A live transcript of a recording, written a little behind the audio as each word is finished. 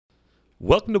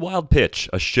Welcome to Wild Pitch,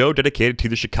 a show dedicated to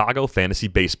the Chicago Fantasy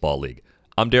Baseball League.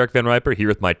 I'm Derek Van Riper, here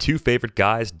with my two favorite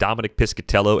guys, Dominic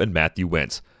Piscatello and Matthew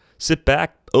Wentz. Sit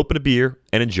back, open a beer,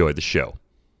 and enjoy the show.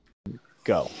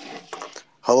 Go.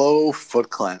 Hello, Foot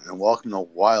Clan, and welcome to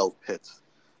Wild Pitch,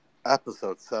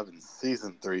 Episode 7,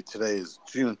 Season 3. Today is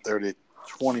June 30th,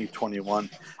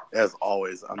 2021. As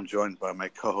always, I'm joined by my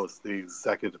co-host, the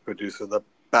executive producer, the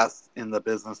best in the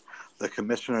business, the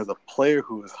commissioner, the player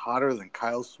who is hotter than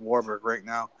Kyle Schwarber right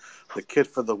now, the kid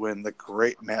for the win, the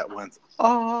great Matt Wentz.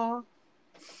 How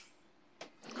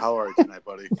are you tonight,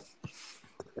 buddy?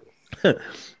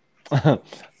 Wow,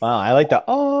 I like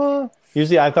the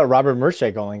Usually I thought Robert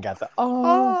Mershak only got the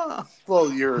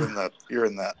Well, you're in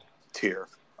that tier,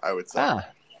 I would say.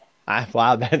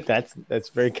 Wow, that's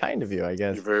very kind of you, I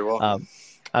guess. You're very welcome.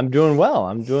 I'm doing well.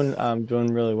 I'm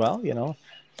doing really well,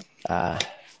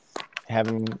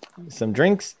 having some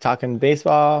drinks, talking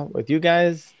baseball with you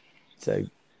guys. It's a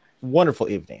wonderful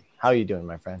evening. How are you doing,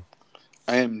 my friend?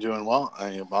 I am doing well.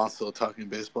 I am also talking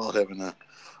baseball, having a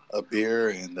beer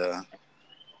and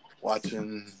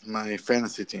watching my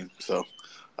fantasy team. So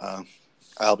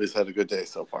Albie's had a good day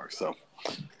so far. So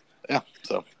yeah,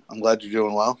 so I'm glad you're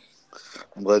doing well.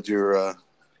 I'm glad you're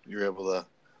able to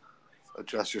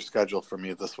adjust your schedule for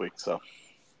me this week. So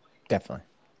Definitely.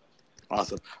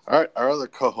 Awesome. All right, our other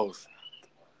co-host,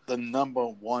 the number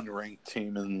one ranked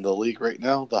team in the league right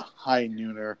now, the high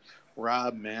nooner,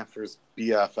 Rob Manfred's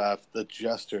BFF, the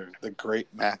jester, the great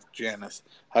Max Janis.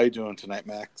 How you doing tonight,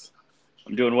 Max?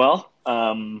 I'm doing well.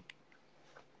 Want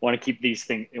to keep this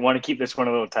one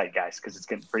a little tight, guys, because it's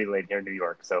getting pretty late here in New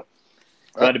York. So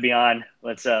glad to be on.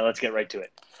 Let's get right to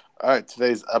it. All right,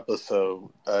 today's episode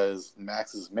is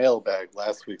Max's mailbag.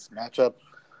 Last week's matchup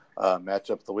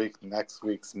of the week, next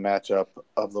week's matchup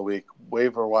of the week,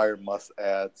 waiver wire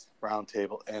must-adds,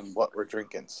 roundtable, and what we're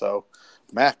drinking. So,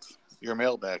 Max, your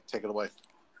mailbag. Take it away.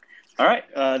 All right.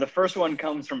 The first one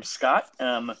comes from Scott,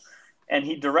 and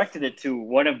he directed it to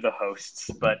one of the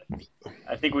hosts, but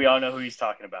I think we all know who he's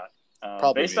talking about.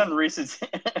 Probably based me. on recent,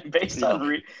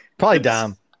 Probably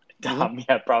Dom. Dom,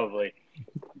 yeah, probably.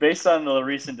 Based on the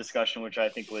recent discussion, which I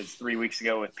think was 3 weeks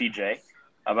ago with PJ,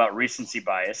 about recency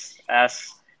bias,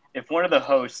 asks if one of the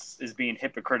hosts is being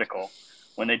hypocritical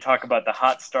when they talk about the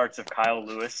hot starts of Kyle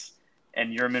Lewis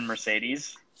and Yermin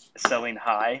Mercedes selling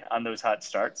high on those hot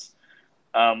starts,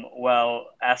 while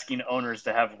asking owners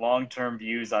to have long-term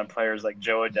views on players like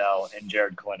Joe Adell and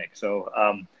Jared Klinick. So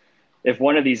if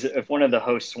one of the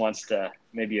hosts wants to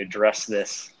maybe address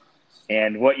this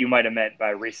and what you might have meant by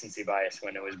recency bias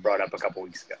when it was brought up a couple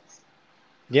weeks ago.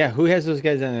 Yeah, who has those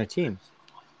guys on their team?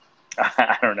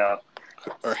 I don't know.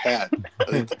 Or had. I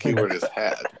think the keyword is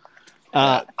had.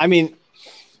 I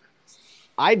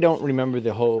don't remember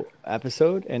the whole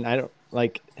episode, and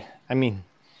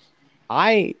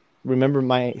I remember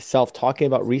myself talking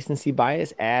about recency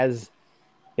bias as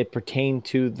it pertained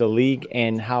to the league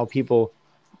and how people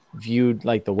viewed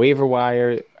like the waiver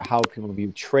wire, how people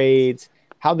viewed trades,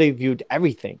 how they viewed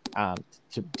everything,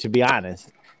 to be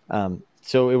honest.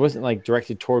 So it wasn't like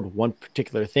directed toward one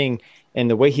particular thing. And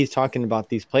the way he's talking about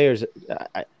these players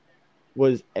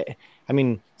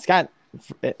Scott,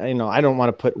 I don't want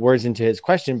to put words into his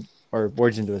question or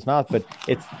words into his mouth, but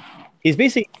he's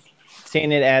basically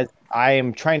saying it as I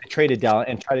am trying to trade Adele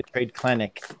and try to trade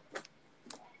Klinick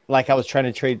like I was trying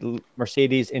to trade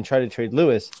Mercedes and try to trade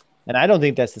Lewis. And I don't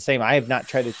think that's the same. I have not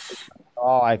tried to trade at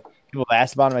all. People have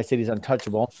asked about him. I said he's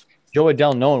untouchable. Joe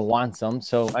Adell, no one wants him.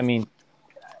 So, I've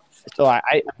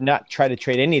not tried to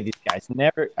trade any of these guys.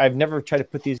 I've never tried to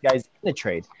put these guys in a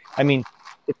trade. I mean,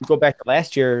 if you go back to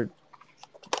last year,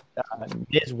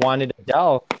 Niz wanted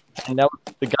Adele, and that was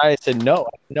the guy said, no,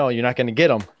 you're not going to get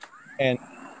him. And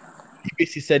he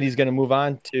basically said he's going to move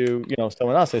on to,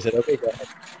 someone else. I said, okay, go ahead.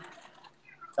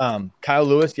 Kyle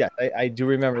Lewis, yeah, I do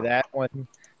remember that one.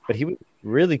 But he was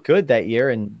really good that year,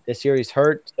 and this year he's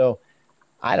hurt. So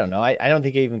I don't know. I don't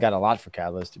think I even got a lot for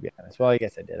Kyle Lewis, to be honest. Well, I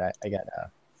guess I did. I got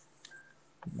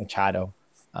Machado.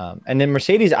 And then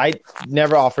Mercedes, I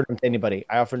never offered him to anybody.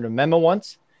 I offered him a memo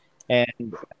once,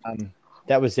 and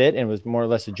that was it. And it was more or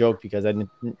less a joke because I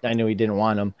knew he didn't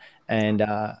want him. And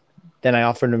then I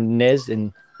offered him Niz,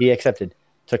 and he accepted.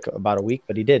 Took about a week,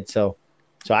 but he did. So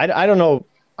I don't know.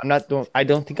 I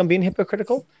don't think I'm being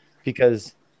hypocritical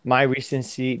because my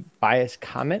recency bias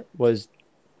comment was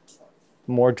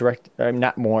more direct.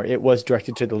 Not more. It was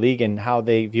directed to the league and how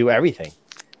they view everything.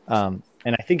 And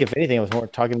I think if anything, I was more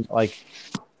talking about like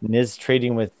Niz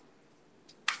trading with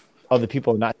other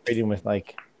people, not trading with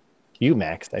like you,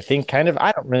 Max. I think kind of.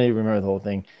 I don't really remember the whole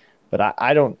thing, but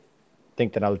I don't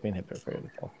think that I was being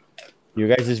hypocritical. Your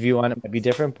guys' view on it might be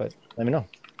different, but let me know.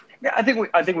 Yeah, I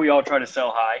think we all try to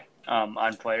sell high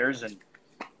on players, and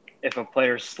if a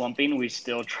player's slumping, we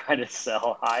still try to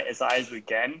sell as high as we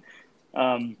can.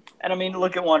 And I mean,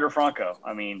 look at Wander Franco.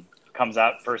 I mean, comes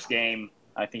out first game.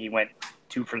 I think he went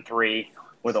 2 for 3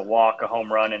 with a walk, a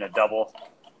home run, and a double.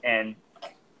 And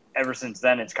ever since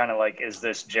then, it's kind of like, is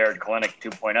this Jared Kalenic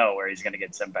 2.0 where he's going to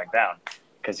get sent back down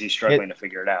because he's struggling to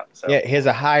figure it out? So yeah, he has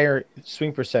a higher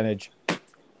swing percentage,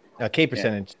 K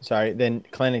percentage, sorry, than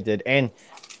Kalenic did, and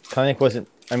Kalenic wasn't.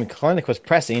 I mean, Kalenic was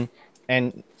pressing,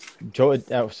 and Joe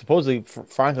supposedly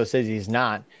Franco says he's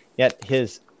not. Yet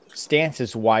his stance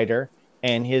is wider,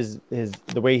 and his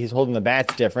the way he's holding the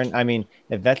bat's different. I mean,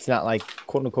 if that's not like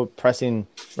quote unquote pressing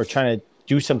or trying to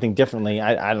do something differently,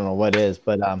 I don't know what is,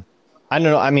 but I don't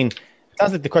know. I mean, it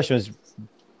sounds like the question was,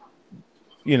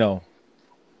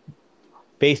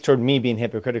 based toward me being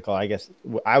hypocritical. I guess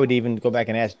I would even go back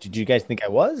and ask, did you guys think I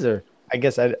was, or I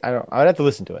guess I don't. I would have to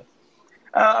listen to it.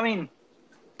 I mean,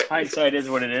 hindsight is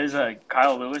what it is.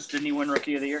 Kyle Lewis, didn't he win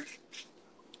Rookie of the Year?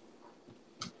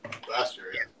 Last year,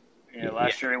 yeah. Yeah,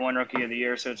 last year he won Rookie of the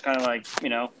Year, so it's kind of like,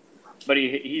 but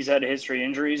he's had a history of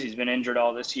injuries. He's been injured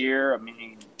all this year. I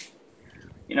mean,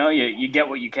 you get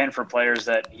what you can for players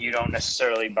that you don't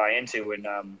necessarily buy into. And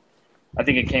I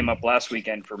think it came up last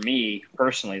weekend for me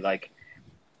personally. Like,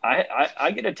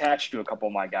 I get attached to a couple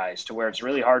of my guys to where it's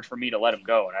really hard for me to let them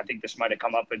go. And I think this might have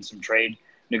come up in some trade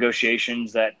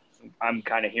negotiations that I'm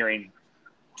kind of hearing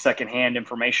secondhand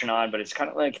information on, but it's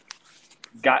kind of like,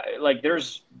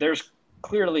 there's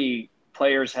clearly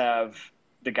players have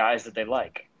the guys that they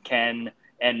like, Ken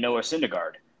and Noah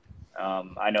Syndergaard.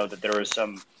 I know that there was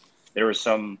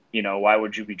some, why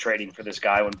would you be trading for this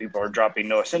guy when people are dropping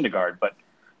Noah Syndergaard? But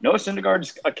Noah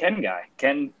Syndergaard's a Ken guy.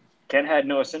 Ken had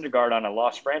Noah Syndergaard on a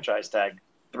lost franchise tag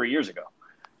 3 years ago.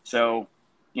 So,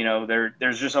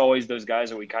 there's just always those guys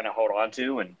that we kind of hold on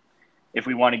to. And if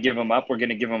we want to give them up, we're going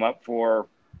to give them up for,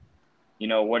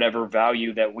 whatever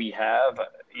value that we have,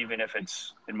 even if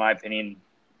it's, in my opinion,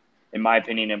 it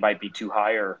might be too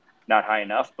high or not high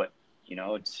enough. But,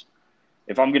 it's,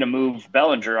 if I'm going to move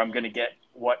Bellinger, I'm going to get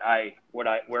where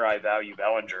I value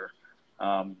Bellinger,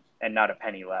 and not a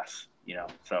penny less,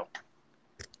 so.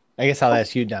 I guess I'll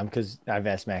ask you, Dom, because I've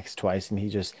asked Max twice, and he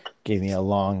just gave me a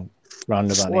long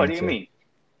roundabout answer. What do you mean?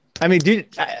 I mean, dude,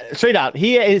 straight out,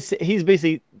 he's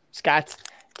basically, Scott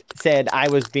said I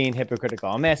was being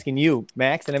hypocritical. I'm asking you,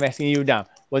 Max, and I'm asking you, Dom,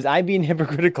 was I being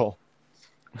hypocritical?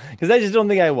 Because I just don't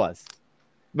think I was.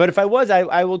 But if I was,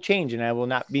 I will change, and I will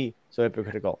not be so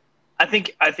hypocritical. I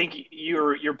think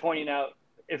you're pointing out,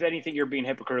 if anything, you're being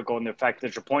hypocritical in the fact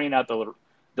that you're pointing out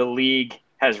the league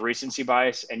has recency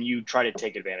bias, and you try to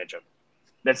take advantage of it.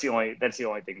 That's the only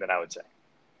thing that I would say.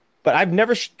 But I've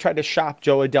never tried to shop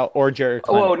Joe Adell or Jared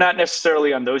Kalenic. Well, not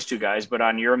necessarily on those two guys, but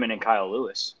on Yerman and Kyle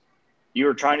Lewis. You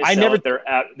were trying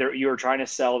to you were trying to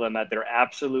sell them at their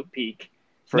absolute peak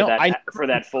for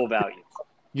that full value.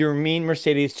 Yermin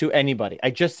Mercedes to anybody. I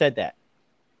just said that.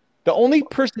 The only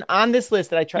person on this list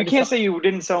that I tried you to can't say you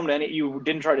didn't sell them to you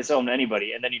didn't try to sell them to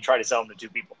anybody, and then you try to sell them to two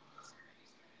people.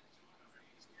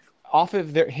 Off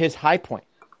of his high point.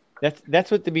 That's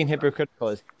what the being hypocritical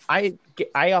is. I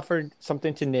offered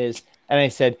something to Niz, and I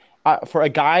said, for a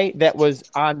guy that was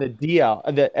on the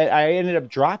DL, that I ended up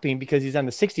dropping because he's on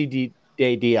the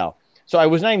 60-day DL. So I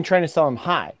was not even trying to sell him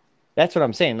high. That's what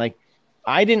I'm saying. Like,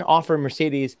 I didn't offer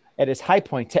Mercedes at his high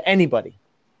point to anybody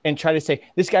and try to say,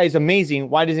 this guy is amazing.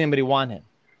 Why does anybody want him?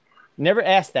 Never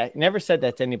asked that. Never said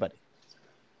that to anybody.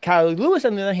 Kyle Lewis,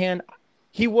 on the other hand,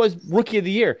 he was Rookie of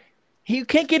the Year. You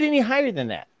can't get any higher than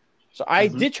that. So I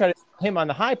did try to sell him on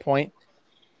the high point.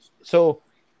 So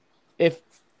if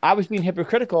I was being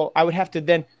hypocritical, I would have to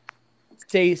then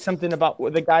say something about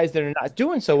the guys that are not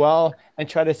doing so well and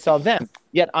try to sell them.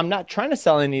 Yet I'm not trying to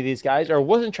sell any of these guys, or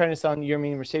wasn't trying to sell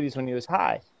Yermin Mercedes when he was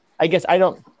high. I guess I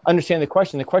don't understand the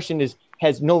question. The question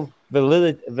has no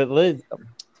validity.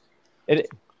 It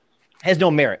has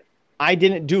no merit. I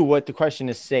didn't do what the question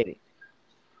is stating.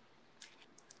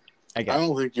 I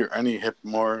don't think you're any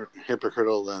more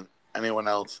hypocritical than anyone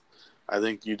else. I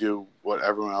think you do what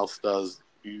everyone else does.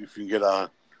 If you get a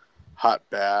hot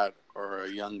bat or a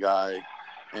young guy,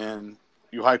 and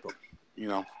you hype them,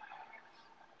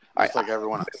 just like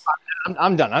everyone else.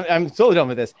 I'm done. I'm so done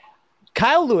with this.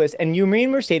 Kyle Lewis and Yermin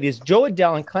Mercedes, Joe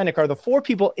Adell, and Kalenic are the four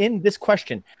people in this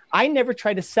question. I never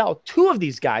tried to sell two of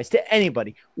these guys to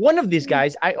anybody. One of these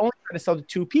guys, I only try to sell to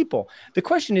two people. The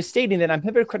question is stating that I'm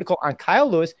hypocritical on Kyle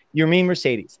Lewis, Yermin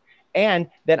Mercedes, and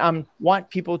that I want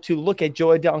people to look at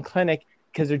Joe Adell and Kalenic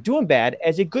because they're doing bad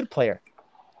as a good player.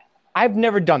 I've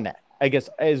never done that, I guess,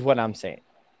 is what I'm saying.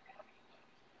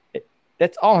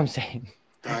 That's all I'm saying.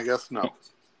 I guess no.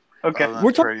 Okay. Other than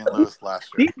We're talking trading Lewis last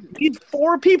year. these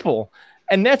 4 people,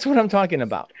 and that's what I'm talking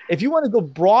about. If you want to go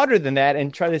broader than that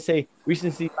and try to say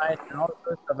recency bias and all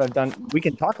the other stuff I've done, we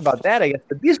can talk about that, I guess.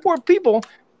 But these 4 people,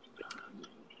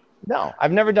 no,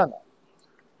 I've never done that.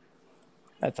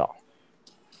 That's all.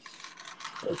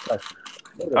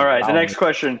 All right. The next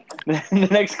question. The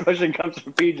next question comes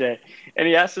from PJ, and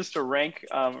he asked us to rank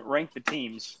the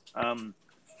teams.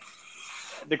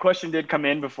 The question did come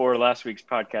in before last week's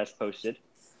podcast posted,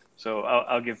 so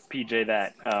I'll give PJ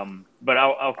that. But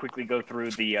I'll quickly go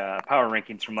through the power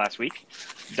rankings from last week.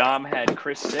 Dom had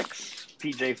Chris 6,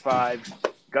 PJ 5,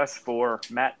 Gus 4,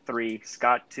 Matt 3,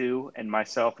 Scott 2, and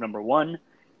myself number 1.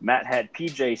 Matt had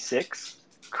PJ 6,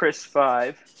 Chris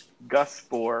 5, Gus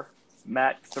 4,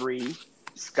 Matt 3,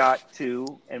 Scott 2,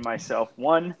 and myself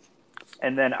 1.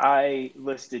 And then I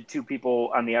listed 2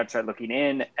 people on the outside looking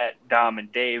in at Dom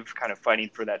and Dave, kind of fighting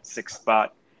for that 6th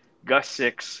spot. Gus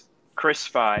 6, Chris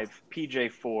 5,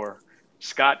 PJ 4,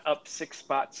 Scott up 6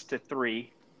 spots to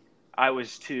 3. I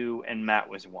was 2, and Matt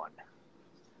was 1.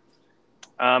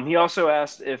 He also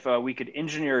asked if we could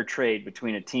engineer a trade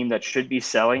between a team that should be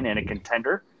selling and a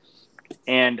contender.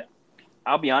 And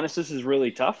I'll be honest, this is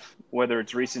really tough, whether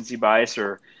it's recency bias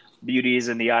or beauty is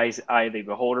in the eye of the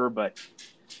beholder. But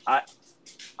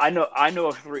I know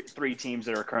of three teams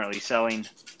that are currently selling: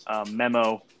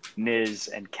 Memo, Niz,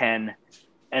 and Ken.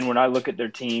 And when I look at their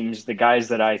teams, the guys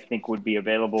that I think would be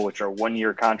available, which are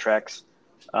 1-year contracts,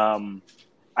 I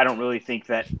don't really think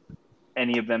that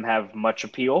any of them have much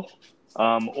appeal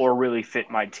or really fit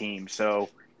my team. So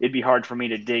it'd be hard for me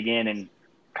to dig in and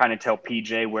kind of tell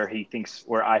PJ where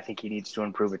I think he needs to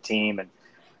improve a team, and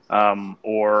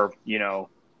or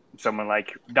someone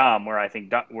like Dom,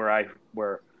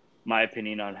 where my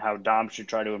opinion on how Dom should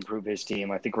try to improve his team.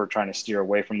 I think we're trying to steer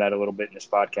away from that a little bit in this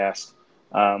podcast.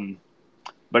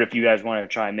 But if you guys want to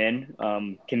chime in,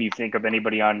 can you think of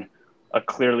anybody on a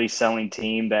clearly selling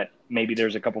team that maybe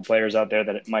there's a couple players out there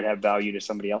that it might have value to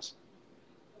somebody else?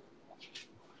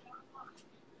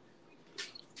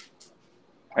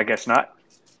 I guess not.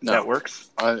 No. That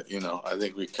works. I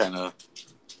think we kind of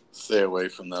stay away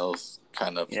from those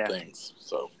kind of things.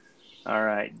 So, all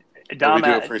right, Dom, we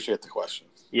do appreciate the question.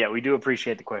 Yeah, we do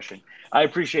appreciate the question. I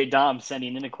appreciate Dom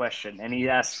sending in a question, and he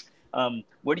asks,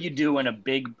 "What do you do when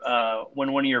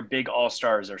when one of your big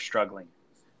all-stars are struggling?"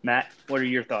 Matt, what are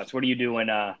your thoughts? What do you do when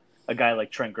a guy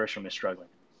like Trent Grisham is struggling?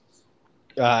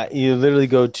 You literally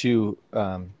go to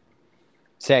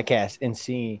StatCast and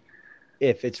see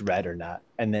if it's red or not.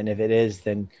 And then if it is,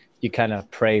 then you kind of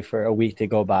pray for a week to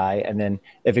go by. And then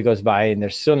if it goes by and they're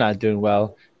still not doing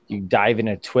well, you dive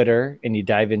into Twitter and you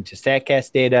dive into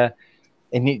StatCast data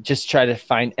and you just try to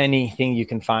find anything you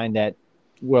can find that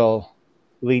will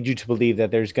lead you to believe that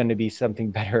there's going to be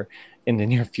something better in the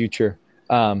near future.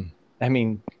 I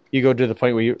mean, you go to the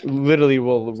point where you literally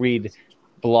will read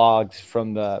blogs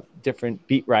from the different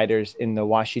beat writers in the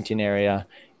Washington area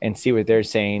and see what they're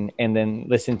saying, and then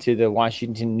listen to the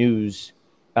Washington news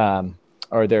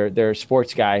or their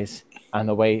sports guys on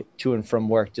the way to and from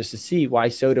work just to see why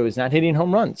Soto is not hitting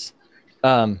home runs.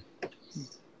 I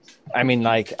mean,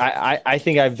 like, I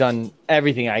think I've done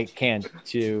everything I can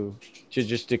to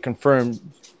confirm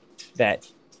that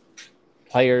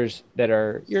players that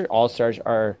are your all-stars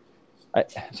are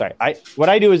what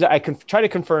I do is I can try to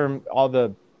confirm all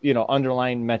the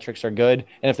underlying metrics are good,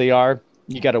 and if they are,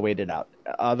 you got to wait it out.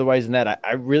 Otherwise than that,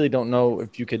 I really don't know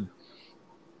if you could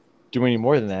do any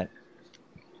more than that.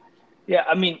 Yeah,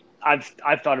 I mean, I've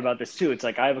thought about this too. It's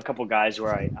like I have a couple guys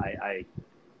where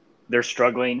they're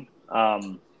struggling,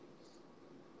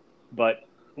 but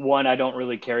one, I don't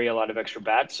really carry a lot of extra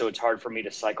bats, so it's hard for me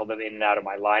to cycle them in and out of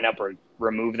my lineup or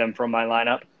remove them from my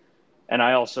lineup. And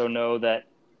I also know that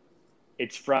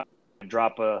it's from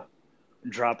drop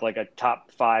like a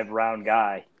top 5 round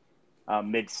guy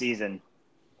mid-season,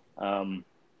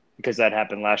 because that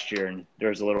happened last year, and there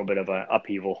was a little bit of an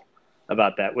upheaval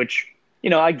about that, which,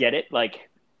 I get it. Like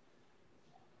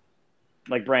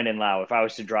Brandon Lau, if I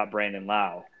was to drop Brandon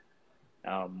Lau,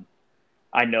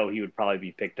 I know he would probably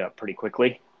be picked up pretty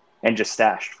quickly and just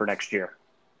stashed for next year.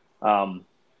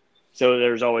 So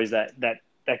there's always that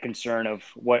concern of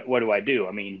what do I do?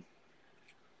 I mean,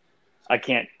 I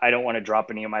don't want to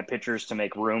drop any of my pitchers to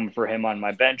make room for him on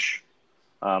my bench.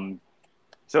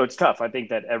 So it's tough. I think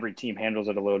that every team handles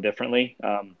it a little differently.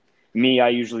 I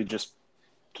usually just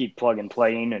keep plug and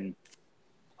playing and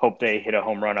hope they hit a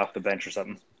home run off the bench or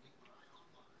something.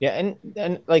 Yeah.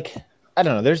 And like, I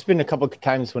don't know, there's been a couple of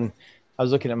times when I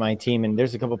was looking at my team and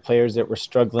there's a couple of players that were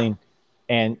struggling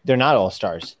and they're not all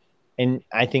stars. And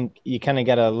I think you kind of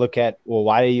got to look at, well,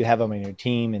 why do you have them on your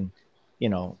team? And,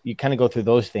 you kind of go through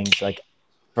those things. Like,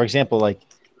 for example, like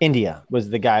India was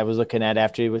the guy I was looking at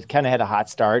after he was kind of had a hot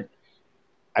start.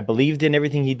 I believed in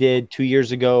everything he did 2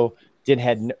 years ago.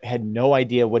 Had no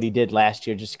idea what he did last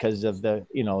year just because of the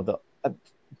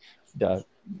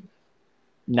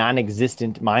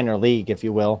non-existent minor league, if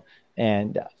you will,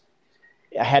 and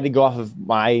I had to go off of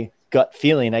my gut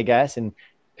feeling, I guess, and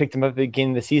picked him up at the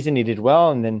beginning of the season. He did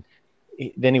well, and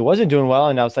then he wasn't doing well,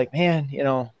 and I was like, man,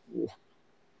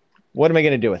 what am I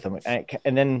going to do with him?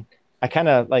 And then I kind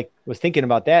of like was thinking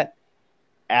about that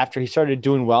after he started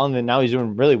doing well, and then now he's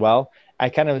doing really well. I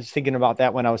kind of was thinking about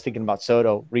that when I was thinking about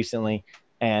Soto recently,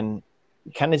 and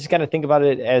kind of just got to think about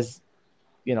it as,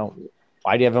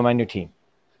 why do you have him on your team?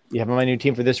 You have him on your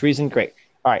team for this reason? Great.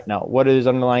 All right. Now, what are his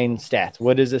underlying stats?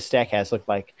 What does his stack has look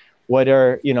like? What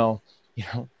are,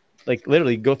 like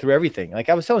literally go through everything. Like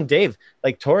I was telling Dave,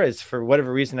 like Torres, for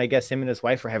whatever reason, I guess him and his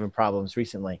wife were having problems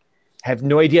recently. I have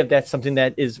no idea if that's something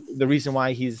that is the reason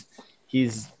why he's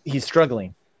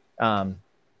struggling.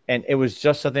 And it was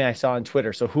just something I saw on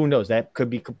Twitter. So who knows? That could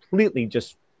be completely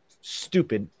just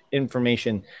stupid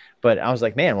information. But I was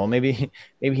like, man, well, maybe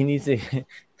he needs to,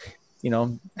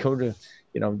 go to,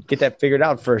 get that figured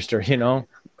out first, or,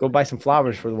 go buy some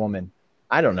flowers for the woman.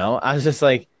 I don't know. I was just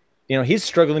like, he's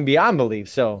struggling beyond belief.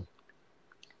 So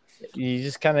you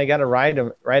just kind of got to ride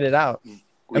it out.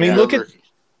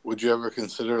 Would you ever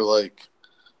consider like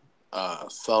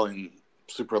selling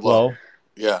super low?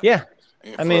 Yeah. Yeah.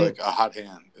 For like a hot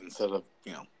hand instead of,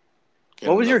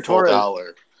 what was your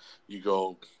Torres?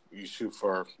 You shoot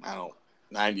for, I don't know,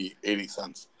 90, 80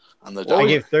 cents on the dollar. I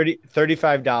gave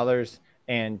 $35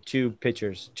 and two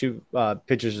pitchers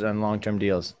on long-term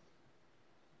deals.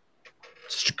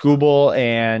 Skubal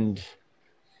and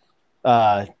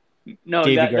that's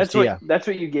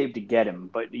what you gave to get him,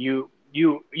 but you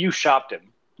shopped him.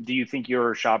 Do you think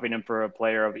you're shopping him for a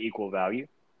player of equal value?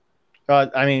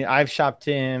 I've shopped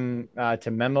him to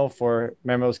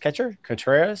Memo's catcher,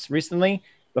 Contreras, recently.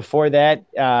 Before that,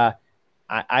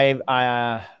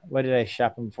 what did I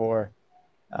shop him for?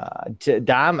 To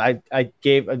Dom, I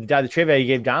gave the trade I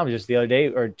gave Dom just the other day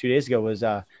or 2 days ago was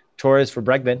Torres for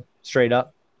Bregman, straight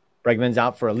up. Bregman's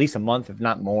out for at least a month, if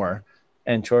not more,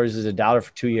 and Torres is $1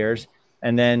 for 2 years.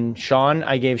 And then Sean,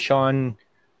 I gave Sean.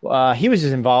 He was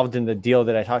just involved in the deal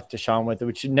that I talked to Sean with,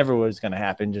 which never was going to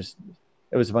happen. Just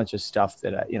it was a bunch of stuff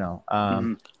that I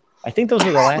think those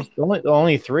were the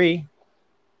only three.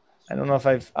 I don't know if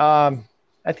I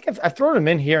think I've thrown them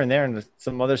in here and there and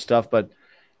some other stuff, but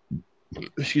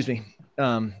excuse me.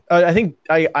 I think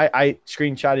I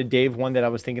screenshotted Dave. One that I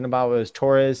was thinking about was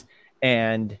Torres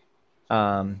and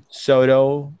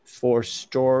Soto for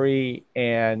Story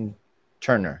and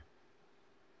Turner.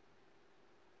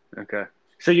 Okay.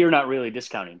 So you're not really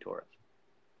discounting Torres?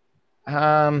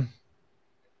 I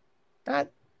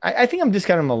think I'm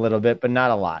discounting him a little bit, but not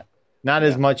a lot. Not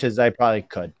as much as I probably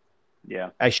could.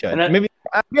 Yeah. I should. Maybe,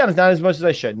 I'll be honest, not as much as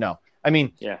I should. No.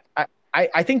 Yeah.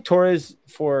 I think Torres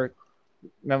for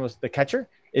Memos, the catcher,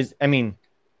 is, yeah,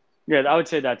 I would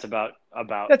say that's about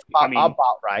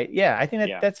right. Yeah, I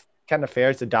think that's kind of fair.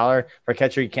 It's $1 for a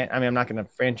catcher. You can't. I'm not going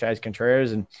to franchise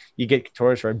Contreras, and you get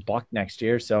Torres for $1 next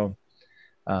year. So,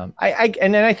 and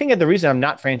then I think the reason I'm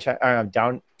not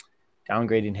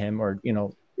downgrading him, or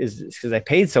is because I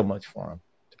paid so much for him,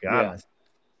 to be honest.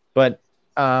 But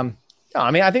no,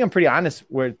 I think I'm pretty honest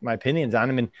with my opinions on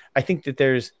him, and I think that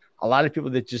there's a lot of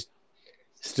people that just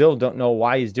still don't know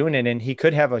why he's doing it, and he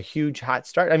could have a huge hot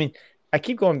start. I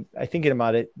keep thinking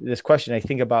about it. This question, I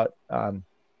think about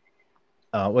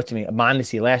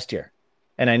Mondesi last year,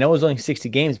 and I know it was only 60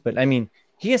 games, but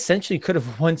he essentially could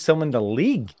have won someone the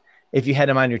league if you had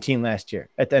him on your team last year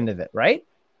at the end of it, right?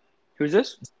 Who's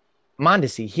this?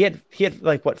 Mondesi. He had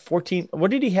like 14.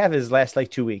 What did he have his last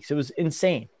 2 weeks? It was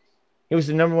insane. He was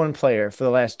the number one player for the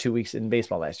last 2 weeks in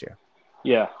baseball last year.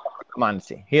 Yeah.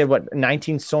 Mondesi. He had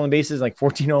 19 stolen bases,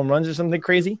 14 home runs or something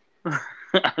crazy.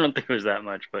 I don't think it was that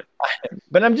much, but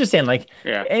I'm just saying,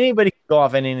 anybody can go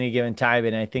off at any given time,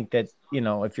 and I think that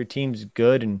if your team's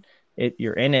good and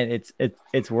you're in it,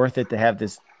 it's worth it to have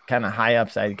this kind of high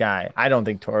upside guy. I don't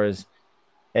think Torres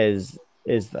is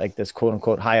like this quote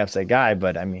unquote high upside guy,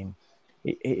 but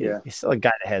he's still a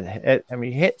guy that had.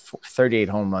 He hit 38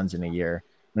 home runs in a year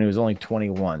when he was only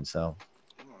 21. So,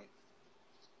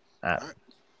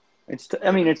 it's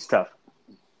tough.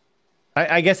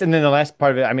 I guess, and then the last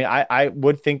part of it, I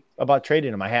would think about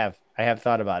trading him. I have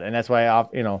thought about it, and that's why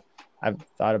I've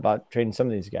thought about trading some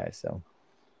of these guys. So,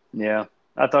 yeah,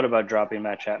 I thought about dropping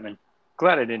Matt Chapman.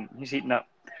 Glad I didn't. He's heating up.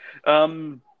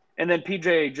 And then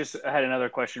PJ just had another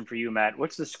question for you, Matt.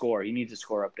 What's the score? He needs a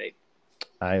score update.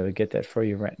 I would get that for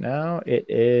you right now. It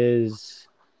is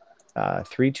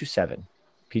 3-7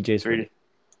 PJ's 3 win. to,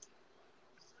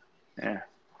 yeah.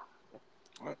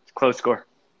 What? Close score.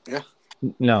 Yeah.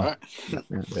 No, All right. not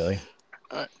really.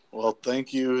 All right. Well,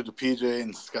 thank you to PJ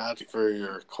and Scott for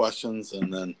your questions,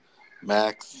 and then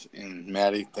Max and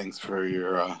Maddie, thanks for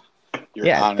your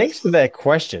Yeah, honest. thanks for that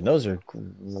question. Those are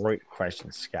great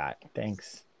questions, Scott.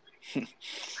 Thanks.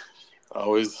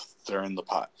 Always stirring the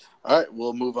pot. All right,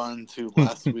 we'll move on to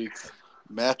last week's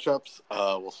matchups.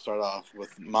 We'll start off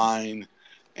with mine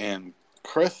and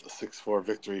Chris, a 6-4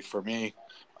 victory for me.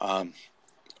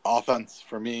 Offense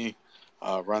for me,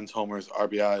 runs, homers,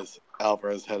 RBIs.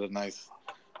 Alvarez had a nice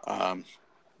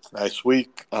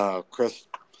week. Chris,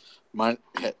 mine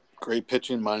had great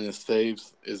pitching, minus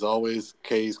saves as always.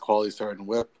 K's quality starting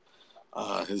whip.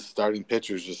 His starting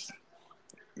pitchers just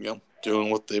doing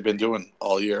what they've been doing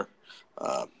all year.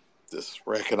 Just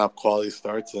racking up quality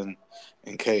starts and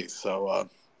K's. So I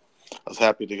was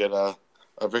happy to get a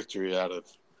victory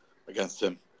against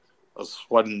him. I was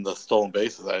sweating the stolen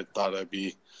bases. I thought I'd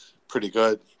be pretty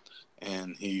good,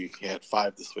 and he had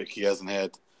 5 this week. He hasn't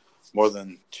had more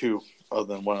than 2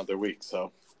 other than one other week,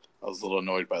 so I was a little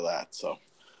annoyed by that. So,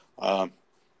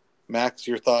 Max,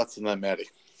 your thoughts, and then Maddie.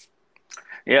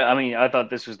 Yeah, I mean, I thought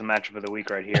this was the matchup of the week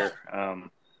right here.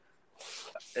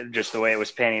 Just the way it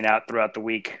was panning out throughout the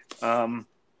week.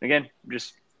 Again,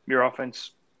 just your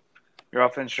offense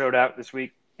showed out this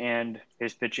week, and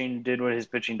his pitching did what his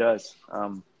pitching does.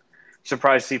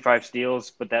 Surprised to see 5 steals,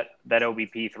 but that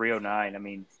OBP 309, I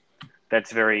mean,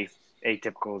 that's very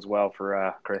atypical as well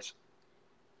for Chris.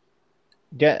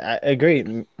 Yeah, I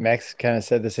agree. Max kind of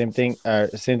said the same thing.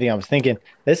 Same thing I was thinking.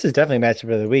 This is definitely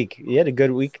matchup of the week. You had a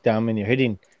good week, Dom, and you're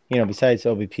hitting. Besides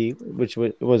OBP, which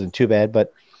wasn't too bad,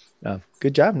 but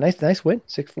good job. Nice win.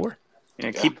 6-4.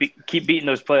 Keep beating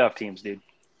those playoff teams, dude.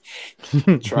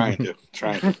 Trying to.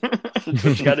 That's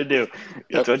what you got to do.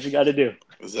 That's what you got to do.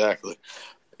 Exactly.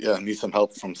 Yeah, I need some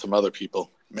help from some other people.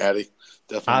 Maddie,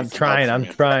 definitely. I'm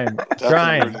trying.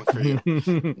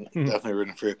 Definitely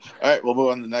rooting for you. All right, we'll move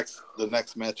on to the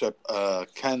next matchup.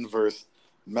 Ken versus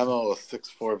Memo, a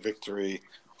 6-4 victory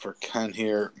for Ken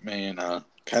here. Man,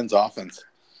 Ken's offense.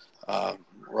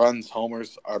 Runs,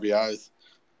 homers, RBIs.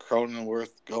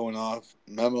 Cronenworth going off.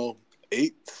 Memo,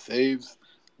 8 saves.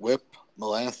 Whip,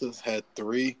 Molasses had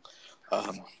 3.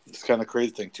 It's kind of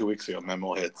crazy thing. 2 weeks ago,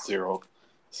 Memo had 0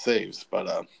 saves,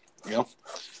 but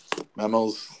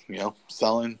Memo's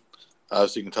selling. So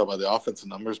you can tell by the offensive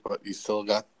numbers, but he still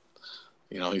got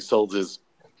he sold his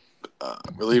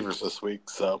relievers this week,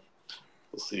 so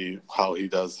we'll see how he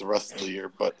does the rest of the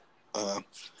year. But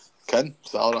Ken,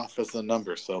 solid offensive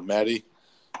numbers. So Maddie,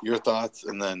 your thoughts,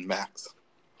 and then Max.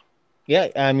 Yeah,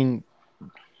 I mean,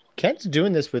 Ken's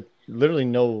doing this with literally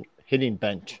no hitting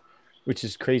bench, which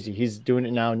is crazy. He's doing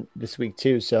it now this week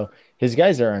too. So his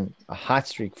guys are on a hot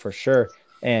streak for sure.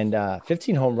 And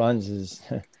 15 home runs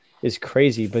is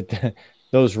crazy, but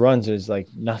those runs is like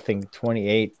nothing.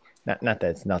 28, not that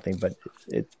it's nothing, but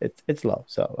it's low.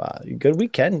 So good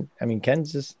week, Ken. I mean,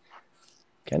 Ken's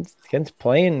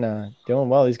playing, doing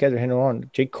well. These guys are hitting on.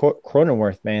 Jake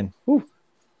Cronenworth, man. Whew.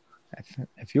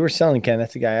 If you were selling Ken,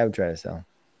 that's the guy I would try to sell.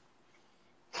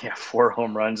 Yeah, 4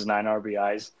 home runs, 9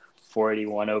 RBIs,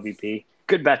 481 OBP.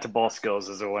 Good bat to ball skills,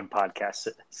 as the one podcast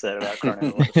said about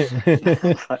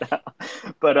Cronenworth.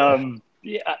 but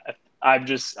yeah,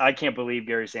 I can't believe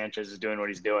Gary Sanchez is doing what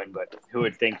he's doing. But who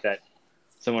would think that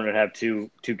someone would have two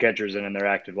catchers in their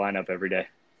active lineup every day?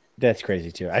 That's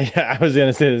crazy too. I was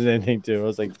gonna say the same thing too. I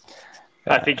was like,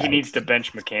 I think he needs to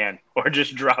bench McCann or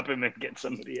just drop him and get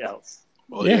somebody else.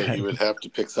 Well, yeah, he would have to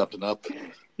pick something up.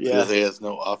 Yeah, he has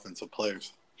no offensive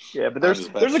players. Yeah, but there's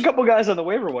a couple guys on the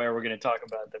waiver wire we're going to talk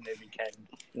about that maybe Ken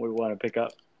would want to pick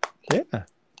up. Yeah.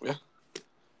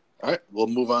 All right, we'll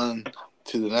move on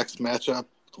to the next matchup.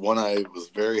 The one I was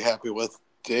very happy with,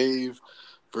 Dave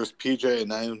versus PJ, a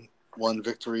 9-1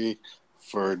 victory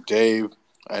for Dave.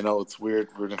 I know it's weird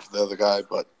rooting for the other guy,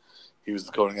 but he was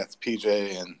going against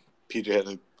PJ, and PJ had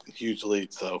a huge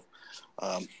lead, so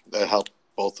that helped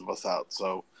both of us out.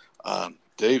 So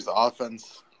Dave's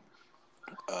offense,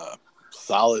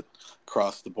 solid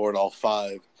across the board, all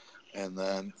 5, and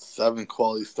then 7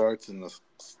 quality starts and the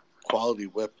quality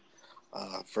whip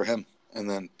for him. And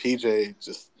then PJ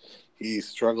he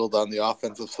struggled on the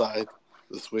offensive side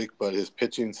this week, but his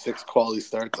pitching, 6 quality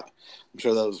starts. I'm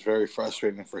sure that was very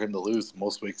frustrating for him to lose.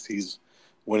 Most weeks he's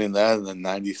winning that, and then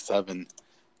 97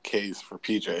 Ks for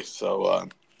PJ. So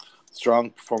strong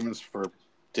performance for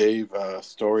Dave,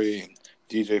 Story, and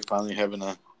DJ finally having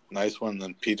a nice one.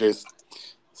 Then PJ's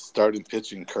starting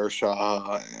pitching,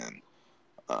 Kershaw and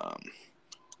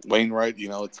Wainwright.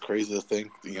 It's crazy to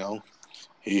think,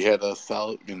 he had a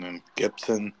solid, and then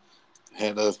Gibson,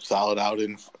 had a solid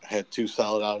outing, had 2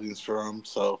 solid outings for him.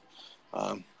 So,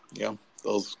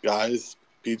 those guys,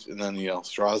 and then,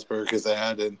 Strasburg has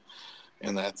added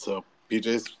and that. So,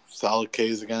 PJ's solid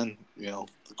Ks again, the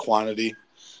quantity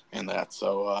and that.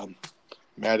 So,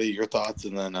 Maddie, your thoughts,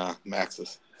 and then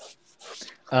Max's.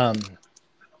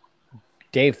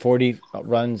 Dave, 40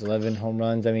 runs, 11 home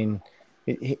runs. I mean,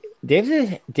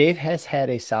 Dave has had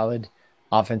a solid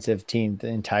offensive team the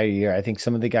entire year. I think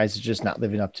some of the guys are just not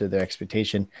living up to their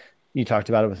expectation. You talked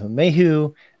about it with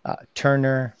Mayhew,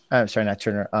 Turner. I'm sorry, not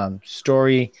Turner.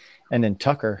 Story, and then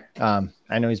Tucker.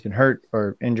 I know he's been hurt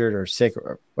or injured or sick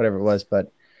or whatever it was,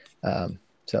 but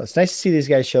so it's nice to see these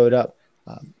guys showed up.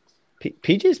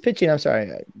 PJ's pitching. I'm sorry.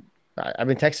 I've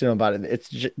been texting him about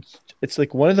it. It's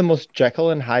like one of the most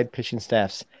Jekyll and Hyde pitching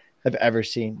staffs I've ever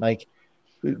seen. Like,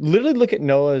 literally look at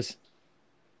Noah's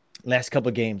last couple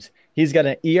of games. He's got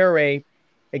an ERA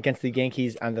against the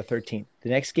Yankees on the 13th. The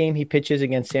next game he pitches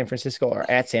against San Francisco or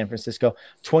at San Francisco,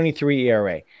 23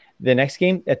 ERA. The next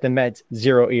game at the Mets,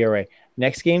 0 ERA.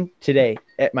 Next game today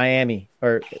at Miami,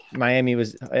 or Miami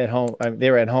was at home.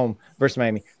 They were at home versus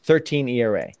Miami, 13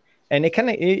 ERA. And it kind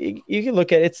of, you can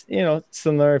look at it's,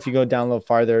 similar if you go down a little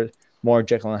farther, more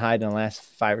Jekyll and Hyde in the last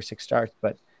 5 or 6 starts.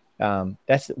 But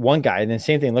that's one guy. And then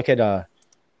same thing, look at,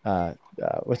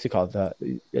 what's it called?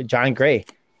 John Gray.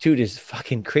 Dude is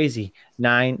fucking crazy.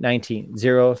 9, 19,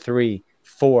 0, 3,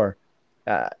 4,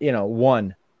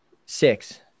 1,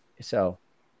 6. So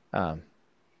the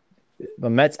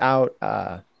Mets out.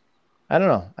 I don't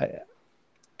know.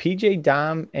 PJ,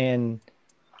 Dom, and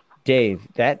Dave,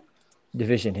 that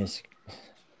division is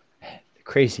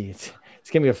crazy. It's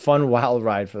gonna be a fun wild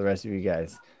ride for the rest of you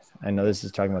guys. I know this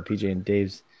is talking about PJ and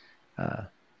Dave's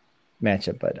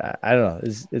matchup, but I don't know.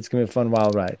 It's gonna be a fun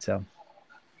wild ride. So,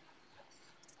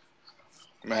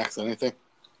 Max, anything?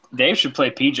 Dave should play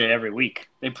PJ every week.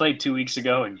 They played 2 weeks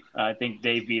ago, and I think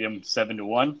Dave beat him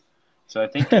 7-1. So I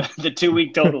think the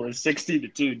 2-week total is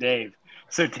 60-2, Dave.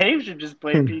 So Dave should just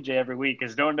play PJ every week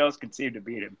because no one else can seem to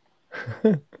beat him.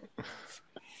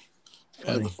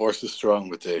 Yeah, the force is strong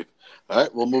with Dave. All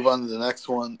right, we'll move on to the next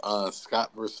one. Scott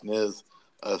versus Niz,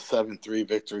 a 7-3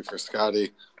 victory for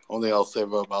Scotty. Only thing I'll say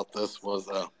about this was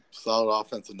solid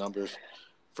offensive numbers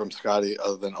from Scotty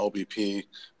other than OBP.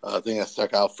 The thing that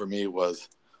stuck out for me was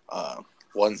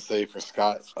one save for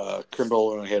Scott.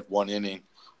 Kimbrel only had 1 inning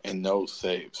and no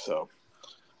save. So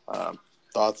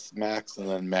thoughts, Max, and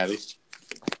then Maddie?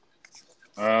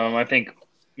 I think,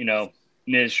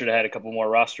 Niz should have had a couple more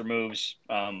roster moves.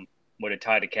 Would have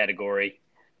tied a category.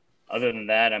 Other than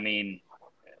that, I mean,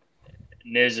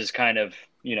 Niz is kind of,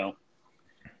 I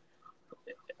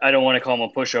don't want to call him a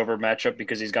pushover matchup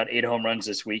because he's got 8 home runs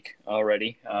this week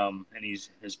already, and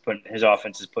his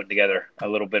offense is putting together a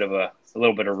little bit of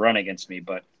run against me.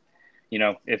 But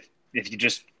if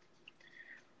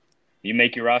you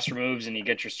make your roster moves and you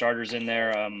get your starters in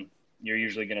there, you're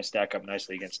usually going to stack up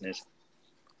nicely against Niz.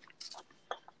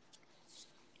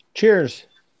 cheers.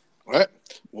 All right,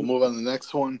 we'll move on to the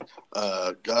next one.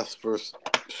 Gus versus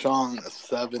Sean, a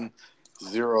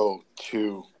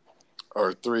 7-0-2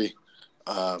 or 3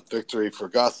 victory for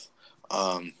Gus.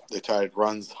 They tied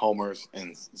runs, homers,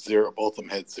 and 0. Both of them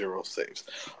had 0 saves.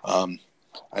 I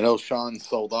know Sean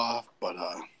sold off, but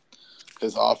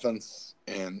his offense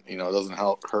and it doesn't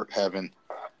hurt having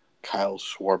Kyle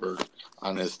Schwarber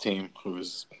on his team,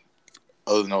 who's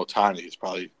other than Ohtani, he's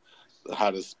probably the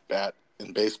hottest bat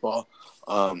in baseball.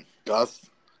 Gus,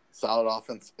 solid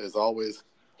offense as always.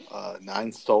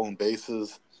 9 stolen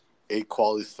bases, 8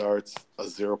 quality starts, a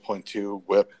 0.2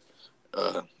 WHIP,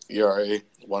 ERA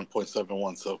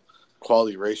 1.71. So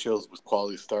quality ratios with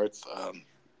quality starts.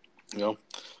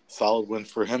 Solid win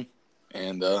for him.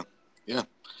 And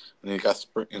and he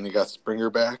got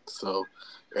Springer back. So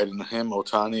adding him,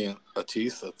 Ohtani, and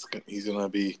Tatis, he's gonna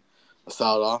be a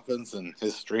solid offense, and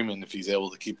his streaming if he's able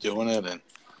to keep doing it, and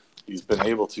he's been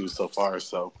able to so far.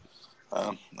 So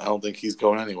I don't think he's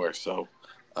going anywhere. So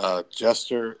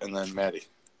Jester and then Maddie.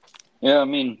 Yeah, I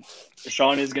mean,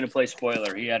 Sean is going to play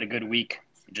spoiler. He had a good week.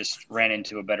 He just ran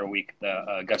into a better week.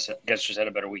 Gus just had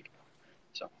a better week.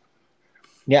 So,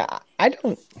 yeah, I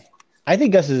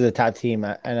think Gus is a top team,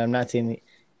 and I'm not saying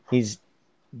he's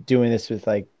doing this with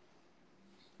like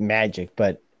magic,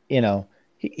 but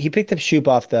he picked up Shoop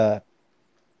off the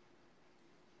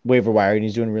waiver wire, and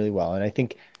he's doing really well. And I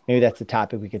think maybe that's the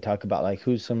topic we could talk about, like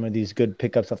who's some of these good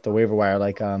pickups off the waiver wire,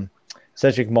 like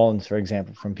Cedric Mullins, for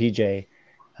example, from PJ.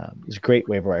 Is a great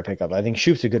waiver wire pickup. I think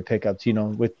Shoop's a good pickup,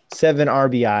 with 7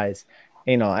 RBIs.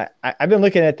 I've been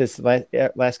looking at this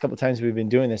last couple of times we've been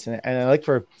doing this, and I like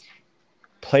for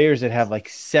players that have like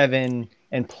 7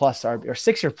 and plus or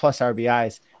 6 or plus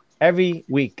RBIs. every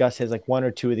week Gus has like one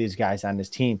or two of these guys on his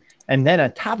team. And then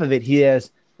on top of it, he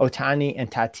has Otani and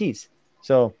Tatis.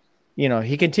 So,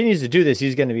 he continues to do this.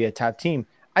 He's going to be a top team.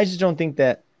 I just don't think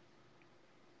that,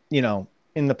 in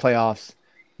the playoffs,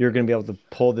 you're going to be able to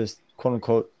pull this quote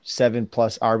unquote 7+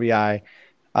 RBI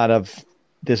out of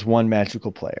this one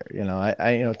magical player.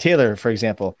 Taylor, for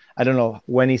example, I don't know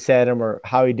when he sat him or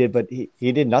how he did, but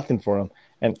he did nothing for him.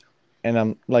 And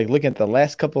I'm like looking at the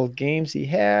last couple of games he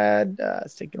had.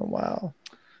 It's taking a while.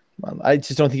 I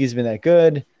just don't think he's been that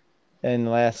good in the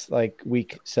last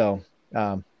week. So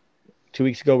 2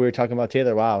 weeks ago we were talking about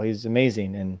Taylor. Wow, he's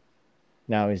amazing, and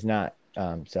now he's not.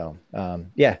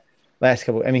 Yeah, last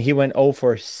couple. I mean, he went 0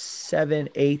 for 7,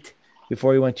 8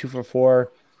 before he went 2 for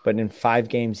 4. But in 5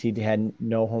 games, he had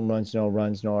no home runs, no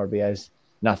runs, no RBIs,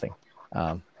 nothing.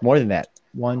 More than that,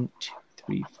 1, 2,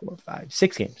 3, 4, 5,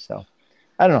 6 games. So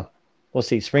I don't know. We'll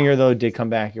see. Springer, though, did come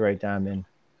back. You're right, Dom, and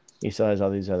he still has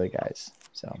all these other guys.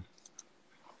 So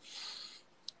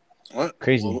What?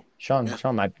 crazy. Well,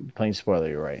 Sean might be playing spoiler.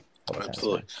 You're right.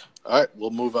 absolutely. All right,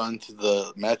 we'll move on to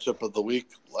the matchup of the week.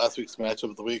 Last week's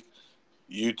matchup of the week.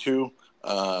 You two,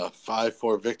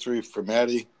 5-4 victory for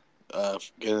Maddie.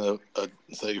 Getting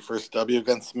your first W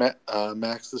against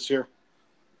Max this year.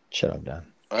 Shut up, Don.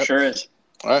 Right. Sure is.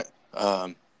 All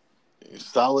right.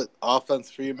 Solid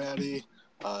offense for you, Maddie.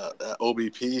 That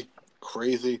OBP,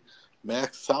 crazy.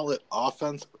 Max, solid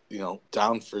offense,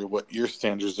 down for what your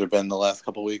standards have been the last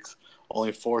couple of weeks.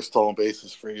 Only 4 stolen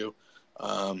bases for you.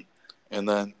 And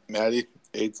then Maddie,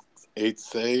 8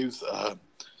 saves.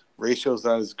 Ratios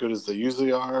not as good as they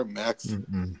usually are. Max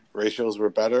ratios were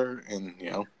better, and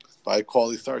 5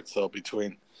 quality starts. So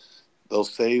between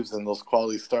those saves and those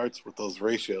quality starts with those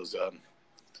ratios,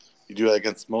 you do that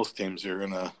against most teams. You're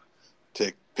gonna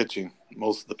take pitching,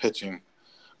 most of the pitching,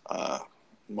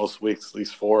 most weeks, at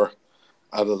least 4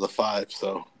 out of the 5.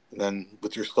 So then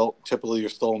with typically your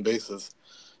stolen bases,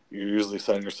 you're usually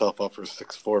setting yourself up for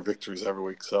 6-4 victories every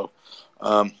week. So,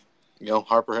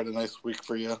 Harper had a nice week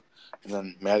for you, and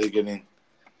then Maddie getting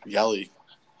Yelly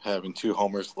having 2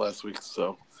 homers last week.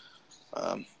 So,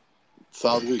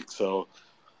 solid week. So,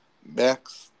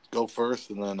 Max, go first,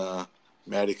 and then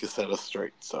Maddie can set us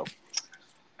straight. So,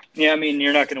 yeah, I mean,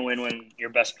 you're not going to win when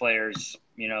your best players,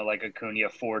 like Acuna,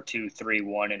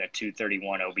 4.231 and a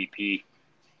 2.31 OBP.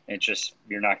 It's just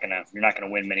you're not gonna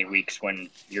win many weeks when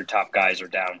your top guys are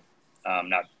down,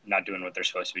 not doing what they're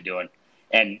supposed to be doing,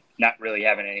 and not really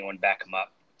having anyone back them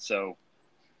up. So,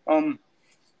 I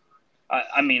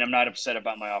mean, I'm not upset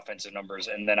about my offensive numbers,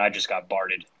 and then I just got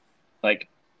barded. Like,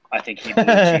 I think he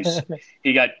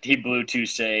blew he blew 2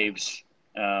 saves.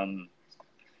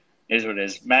 Is what it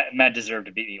is. Matt deserved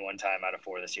to beat me 1 time out of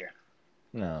 4 this year.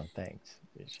 No, thanks.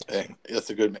 hey, that's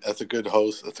a good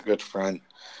host. That's a good friend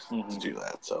to do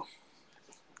that. So,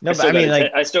 No, but I mean,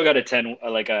 I still got a 10,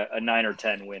 like a 9 or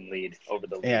 10 win lead over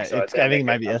the league. yeah, So I think it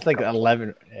might be. That's like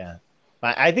 11. Yeah,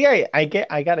 I think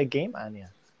I got a game on you.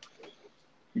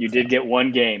 You did get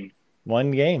 1 game.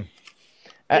 1 game.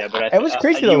 Yeah, but it was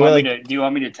crazy do though. Do you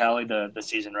want me to tally the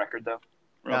season record though?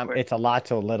 Real quick? It's a lot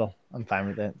to a little. I'm fine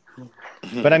with it.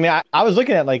 But I mean, I was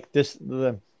looking at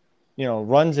the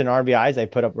runs and RBIs I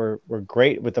put up were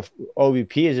great. With the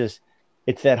OBP is just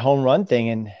it's that home run thing,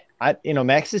 and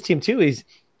Max's team too.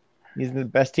 He's the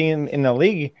best team in the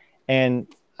league, and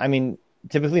I mean,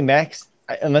 typically Max,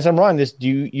 unless I'm wrong,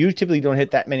 you typically don't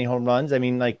hit that many home runs. I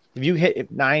mean, like if you hit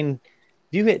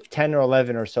 10 or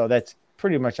 11 or so, that's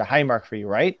pretty much a high mark for you,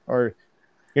 right? Or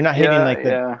you're not hitting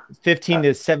the 15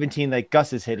 to 17 like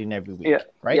Gus is hitting every week,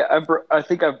 right? Yeah, I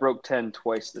think I broke 10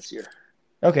 twice this year.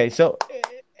 Okay, so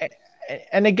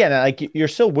and again, like you're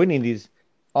still winning these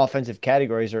offensive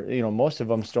categories, or most of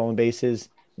them stolen bases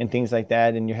and things like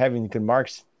that, and you're having good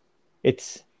marks.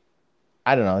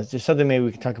 I don't know. It's just something maybe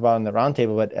we can talk about in the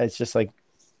roundtable, but it's just like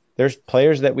there's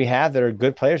players that we have that are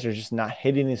good players. They're just not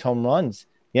hitting these home runs,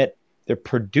 yet they're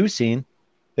producing.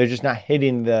 They're just not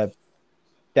hitting that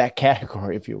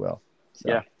category, if you will. So,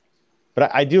 yeah.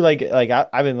 But I do like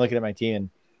I've been looking at my team, and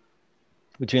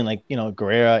between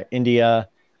Guerrero, India,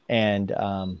 and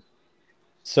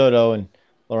Soto and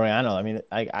Laureano. I mean,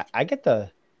 I get the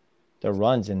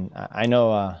runs, and I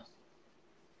know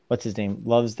what's his name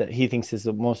loves that. He thinks is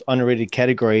the most underrated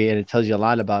category, and it tells you a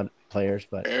lot about players.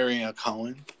 But Ariel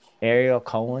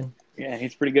Cohen. Yeah,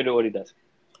 he's pretty good at what he does.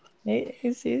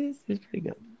 He's pretty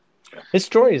good. His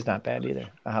story is not bad either.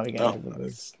 How he got into the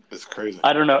league. It's crazy.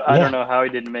 I don't know. I don't know how he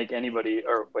didn't make anybody.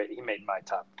 Or wait, he made my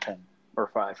top 10 or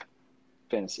 5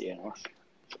 fantasy analysts.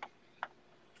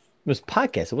 It was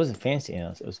podcast. It wasn't fantasy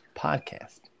analyst. It was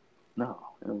podcast. No,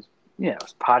 it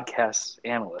was podcast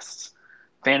analysts,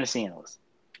 fantasy analysts.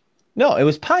 No, it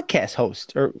was podcast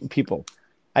host or people.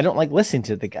 I don't like listening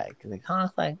to the guy because they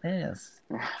talk like this.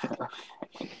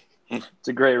 It's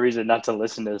a great reason not to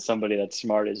listen to somebody that's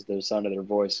smart as the sound of their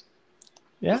voice.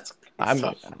 Yeah, It's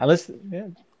tough. I listen. Yeah,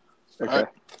 Okay. All right.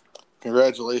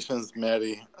 Congratulations,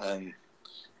 Maddie, on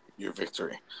your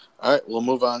victory. All right, we'll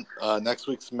move on. Next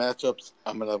week's matchups,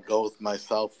 I'm going to go with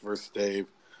myself versus Dave.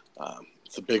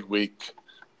 It's a big week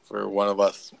for one of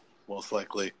us, most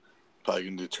likely. Probably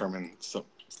going to determine some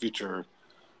future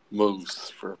moves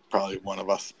for probably one of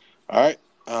us. All right,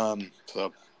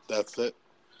 so that's it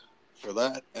for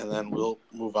that. And then we'll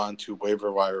move on to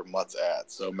waiver wire must add.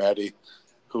 So, Maddie,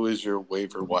 who is your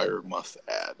waiver wire must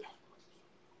add?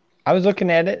 I was looking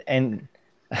at it and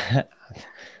I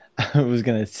was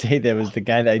gonna say that was the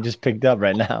guy that I just picked up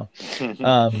right now.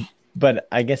 But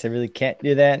I guess I really can't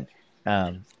do that.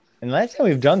 And last time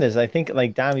we've done this, I think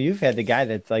like Dom, you've had the guy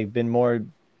that's like been more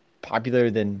popular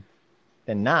than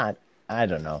not. I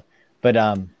don't know. But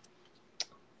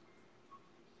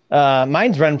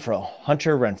mine's Renfro,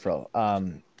 Hunter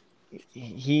Renfro.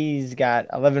 He's got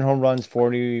 11 home runs,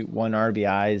 41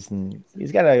 RBIs, and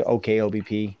he's got an okay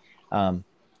OBP.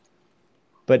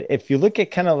 But if you look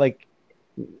at kind of like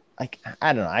I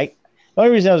don't know, the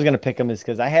only reason I was going to pick him is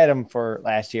because I had him for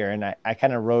last year, and I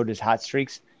kind of rode his hot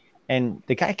streaks, and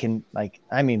the guy can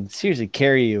seriously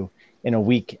carry you in a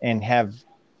week and have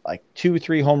like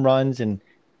 2-3 home runs and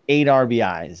 8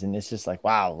 RBIs, and it's just like,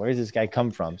 wow, where's this guy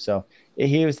come from? So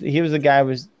he was the guy I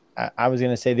was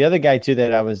going to say. The other guy too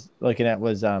that I was looking at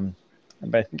was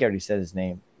but I think I already said his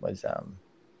name was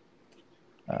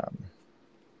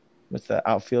what's the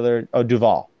outfielder? Oh,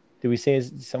 Duvall.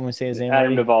 Did someone say his name?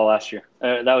 Adam already? Duvall last year.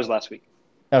 That was last week.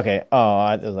 Okay. Oh,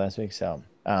 that was last week. So,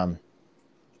 I don't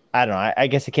know. I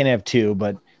guess I can't have two,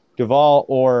 but Duvall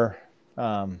or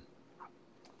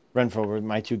Renfro were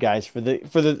my two guys for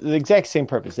the exact same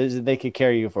purpose. They could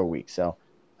carry you for a week. So,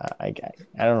 I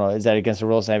don't know. Is that against the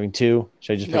rules having two?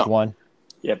 Should I just pick one?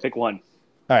 Yeah, pick one.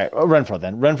 All right. Well, Renfro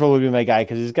then. Renfro would be my guy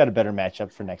because he's got a better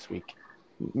matchup for next week.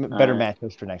 Better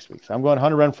matchups for next week. So I'm going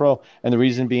Hunter Renfro, and the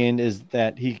reason being is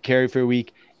that he could carry for a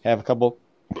week, have a couple,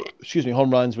 home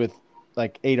runs with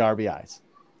like 8 RBIs.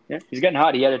 Yeah, he's getting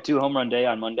hot. He had a 2 home run day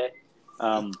on Monday.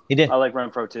 He did. I like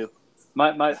Renfro too.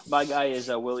 My guy is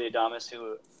Willie Adames,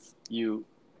 who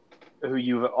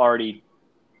you've already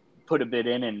put a bid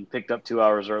in and picked up 2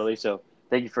 hours early. So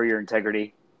thank you for your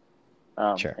integrity.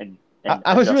 Sure. And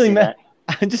I was really mad.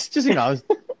 just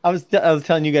I was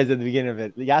telling you guys at the beginning of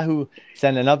it. Yahoo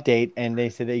sent an update and they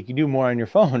said that you can do more on your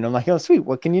phone. I'm like, oh sweet,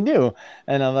 what can you do?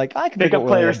 And I'm like, I can pick up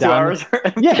players 2 hours.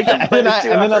 Yeah, and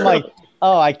then I'm like,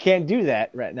 oh, I can't do that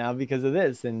right now because of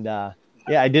this. And I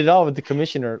did it all with the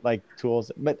commissioner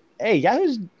tools. But hey,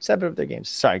 Yahoo's stepping up their games.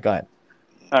 Sorry, go ahead.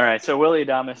 All right, so Willie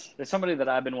Adames is somebody that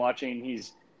I've been watching.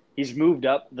 He's moved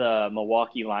up the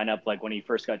Milwaukee lineup. Like when he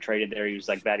first got traded there, he was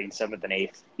like batting 7th and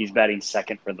 8th. He's batting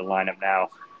 2nd for the lineup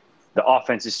now. The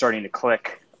offense is starting to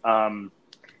click. And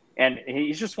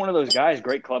he's just one of those guys,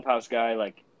 great clubhouse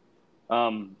guy.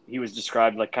 He was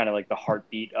described kind of like the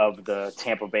heartbeat of the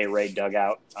Tampa Bay Ray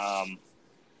dugout.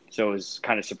 So it was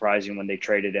kind of surprising when they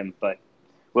traded him. But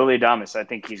Willie Adames, I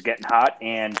think he's getting hot.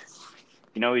 And,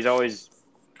 he's always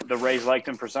 – the Rays liked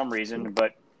him for some reason.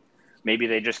 But maybe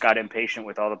they just got impatient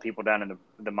with all the people down in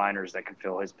the minors that can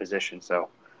fill his position. So,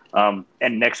 and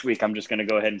next week I'm just going to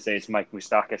go ahead and say it's Mike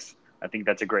Moustakas. I think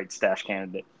that's a great stash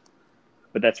candidate.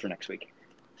 But that's for next week.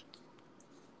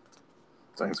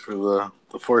 Thanks for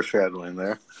the foreshadowing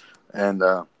there. And,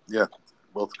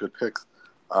 both good picks.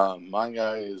 My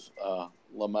guy is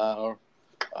Lamar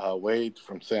Wade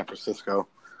from San Francisco.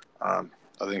 I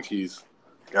think he's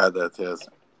a guy that is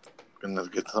going to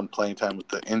get some playing time with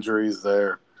the injuries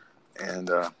there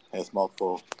and has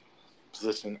multiple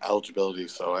position eligibility.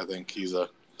 So I think he's a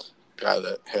guy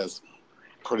that has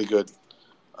pretty good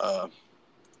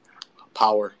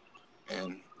power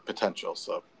and potential.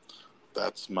 So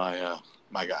that's my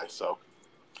my guy. So,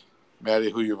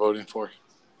 Maddie, who you voting for?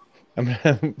 I'm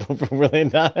gonna vote for Willie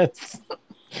Adames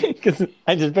because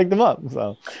I just picked him up.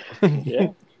 So yeah,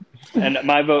 and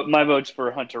my vote's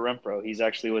for Hunter Renfro. He's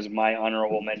actually was my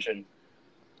honorable mention.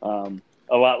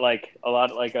 A lot like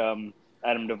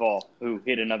Adam Duvall, who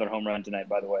hit another home run tonight,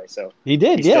 by the way. So he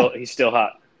did. He's still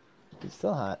hot. He's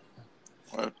still hot.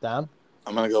 Right. Dom?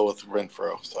 I'm gonna go with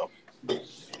Renfro. So.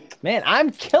 Man, I'm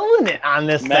killing it on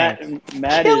this thing.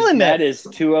 Matt is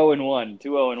 2-0-1.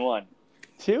 2-0-1.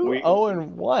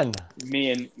 2-0-1.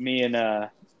 Me and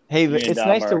hey,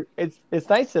 it's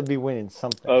nice to be winning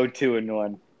something.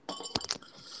 2-1.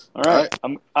 All right.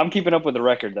 I'm keeping up with the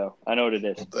record though. I know what it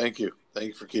is. Well, thank you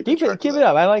for keeping Keep track it of that.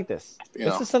 up. I like this. You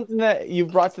This know. is something that you've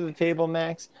brought to the table,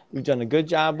 Max. You've done a good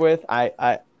job with.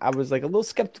 I was like a little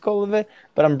skeptical of it,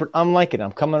 but I'm liking it.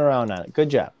 I'm coming around on it. Good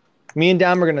job. Me and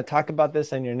Dom are going to talk about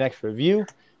this in your next review.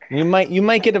 You might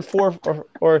get a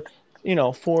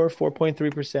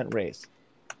 4.3% raise.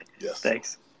 Yes.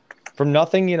 Thanks. From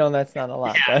nothing, that's not a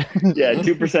lot. Yeah. But Yeah,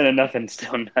 2% of nothing,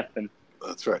 still nothing.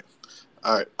 That's right.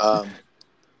 All right.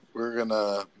 We're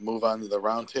gonna move on to the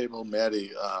round table.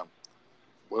 Maddie,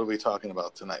 what are we talking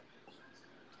about tonight?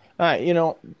 All right,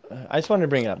 I just wanted to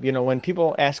bring it up. When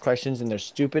people ask questions and they're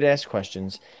stupid ass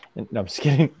questions, no, I'm just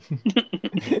kidding.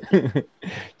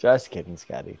 Just kidding,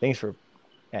 Scotty. Thanks for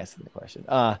asking the question.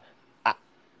 I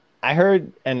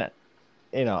heard, and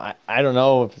I don't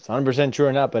know if it's 100% true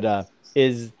or not, but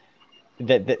is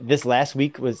that this last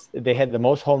week they had the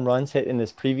most home runs hit in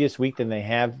this previous week than they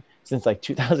have since like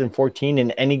 2014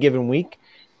 in any given week,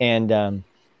 and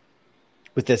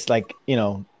with this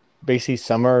basically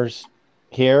summers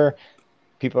here,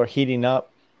 people are heating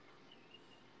up.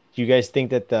 Do you guys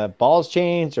think that the ball's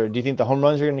changed, or do you think the home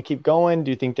runs are going to keep going? Do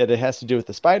you think that it has to do with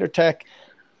the spider tech,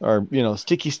 or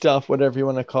sticky stuff, whatever you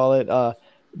want to call it,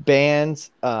 bands?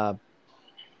 I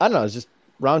don't know. It's just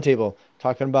roundtable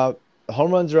talking about the home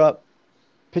runs are up,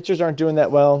 pitchers aren't doing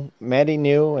that well. Maddie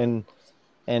knew, and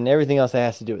everything else that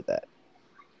has to do with that.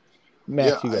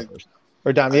 Max, you go first,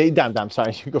 or Dom. Dom.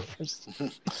 Sorry, you go first.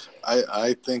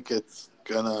 I think it's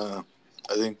gonna.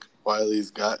 I think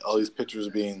Wiley's got all these pitchers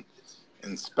being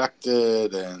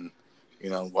inspected, and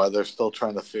while they're still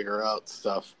trying to figure out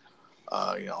stuff,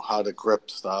 how to grip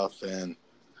stuff and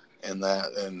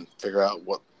that, and figure out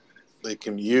what they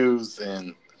can use,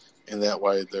 and in that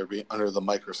way they're being under the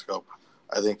microscope.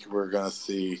 I think we're gonna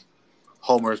see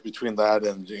homers between that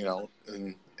and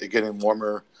and it getting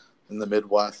warmer in the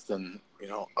Midwest and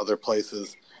other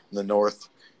places in the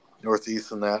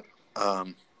northeast and that.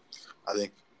 I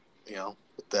think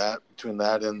with that, between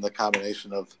that and the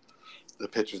combination of the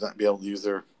pitchers not be able to use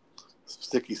their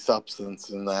sticky substance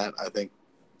and that, I think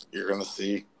you're going to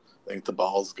see. I think the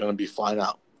ball's going to be flying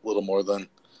out a little more than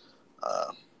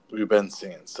we've been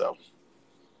seeing. So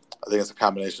I think it's a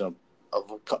combination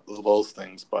of those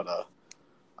things. But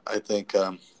I think,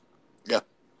 I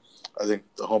think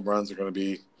the home runs are going to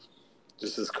be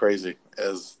just as crazy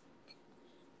as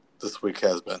this week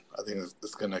has been. I think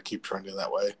it's going to keep trending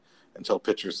that way until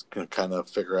pitchers can kind of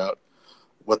figure out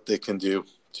what they can do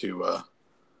to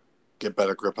get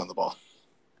better grip on the ball.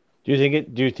 Do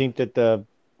you think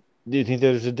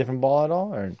there's a different ball at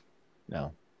all, or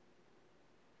no?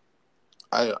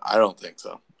 I don't think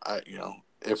so.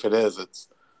 If it is, it's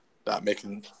not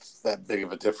making that big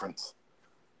of a difference.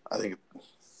 I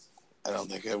don't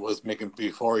think it was making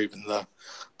before even the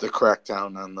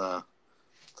crackdown on the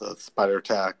spider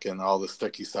attack and all the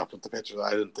sticky stuff with the pitchers.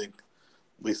 I didn't think,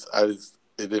 at least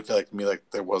it didn't feel like to me like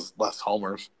there was less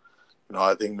homers.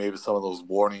 I think maybe some of those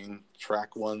warning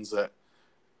track ones that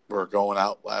were going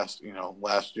out last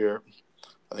year,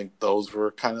 I think those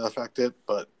were kind of affected,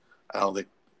 but I don't think,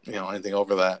 anything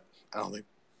over that, I don't think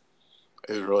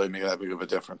it was really making that big of a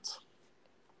difference.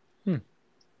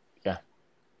 Yeah.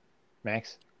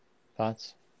 Max,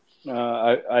 thoughts?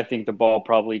 I think the ball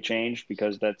probably changed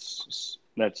because that's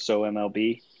so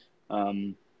MLB.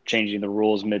 Changing the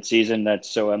rules mid-season, that's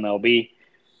so MLB.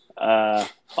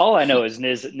 All I know is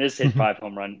Niz hit 5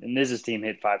 home runs, and Niz's team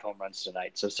hit 5 home runs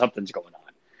tonight. So something's going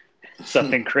on.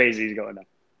 Something crazy is going on.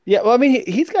 Yeah, well, I mean,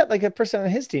 he's got like a person on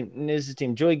his team, Niz's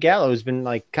team. Joey Gallo has been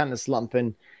like kind of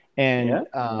slumping, and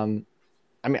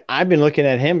I mean, I've been looking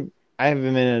at him. I have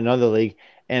him in another league,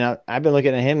 and I've been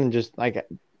looking at him and just like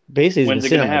basically when's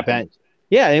been it going sitting to on the happen? bench.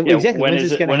 Yeah, exactly. When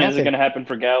is it going to happen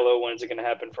for Gallo? When is it going to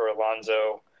happen for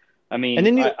Alonso? I mean, and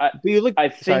then you look. I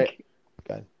think.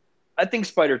 Sorry. I think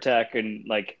spider tack and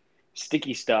like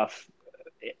sticky stuff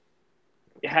it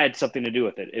had something to do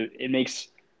with it. It makes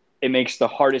the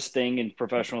hardest thing in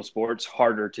professional sports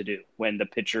harder to do when the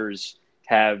pitchers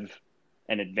have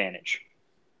an advantage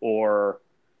or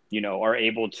are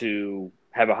able to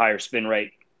have a higher spin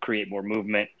rate, create more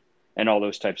movement, and all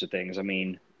those types of things. I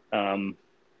mean,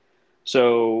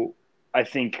 so I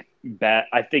think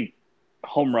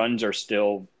home runs are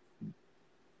still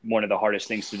one of the hardest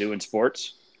things to do in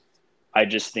sports. I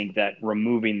just think that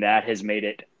removing that has made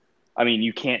it. I mean,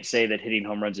 you can't say that hitting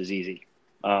home runs is easy.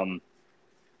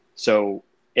 Saying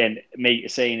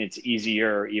it's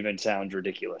easier even sounds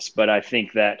ridiculous. But I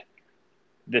think that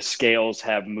the scales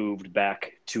have moved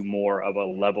back to more of a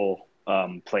level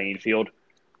playing field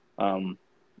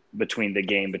between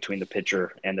the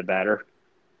pitcher and the batter.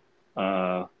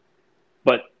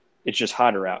 But it's just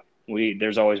hotter out.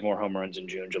 There's always more home runs in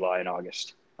June, July, and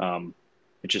August.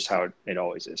 It's just how it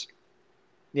always is.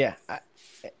 Yeah,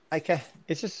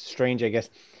 it's just strange, I guess.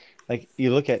 Like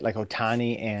you look at like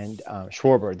Otani and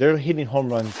Schwarber, they're hitting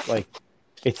home runs like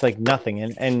it's like nothing,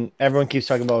 and everyone keeps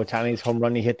talking about Otani's home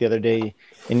run he hit the other day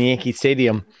in the Yankee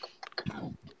Stadium.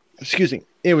 Excuse me,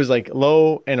 it was like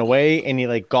low and away, and he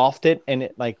like golfed it, and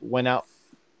it like went out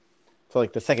to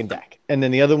like the second deck, and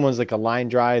then the other one's like a line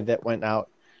drive that went out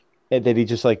that he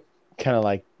just like kind of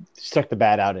like stuck the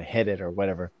bat out and hit it or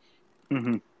whatever.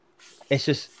 Mm-hmm. It's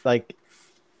just like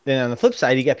then on the flip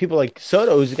side, you got people like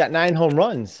Soto who's got 9 home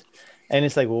runs, and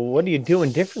it's like, well, what are you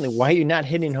doing differently? Why are you not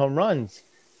hitting home runs?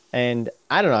 And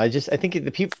I don't know. I think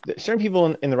the people, certain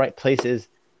people in the right places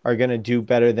are going to do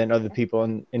better than other people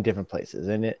in different places.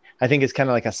 And I think it's kind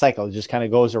of like a cycle. It just kind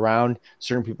of goes around.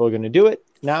 Certain people are going to do it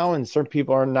now, and certain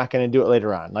people are not going to do it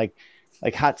later on. Like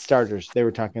hot starters, they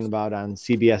were talking about on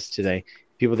CBS today.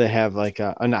 People that have like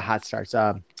not hot starts,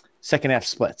 second half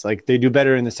splits. Like they do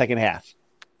better in the second half,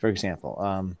 for example.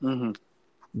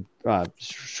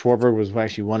 Schwarber was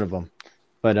actually one of them,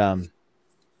 but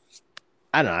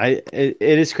I don't know. It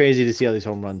is crazy to see all these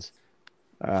home runs.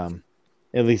 At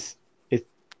least it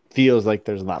feels like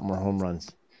there's a lot more home runs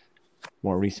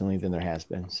more recently than there has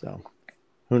been. So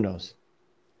who knows?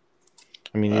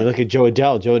 I mean, you look at Joe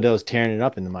Adell. Joe Adell's tearing it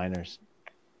up in the minors.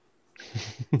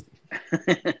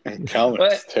 And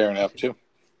Kelnick's tearing up too.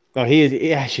 Oh, he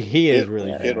is. He is really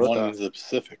He had good. one in the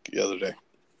Pacific the other day.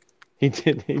 He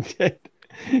did.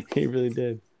 He really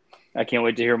did. I can't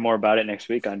wait to hear more about it next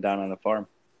week on Down on the Farm.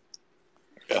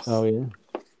 Yes. Oh yeah.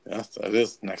 Yes, that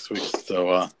is next week.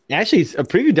 So actually, a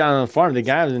preview Down on the Farm. The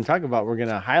guy I was going to talk about, we're going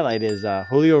to highlight is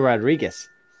Julio Rodriguez.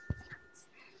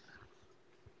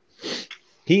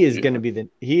 He is going to be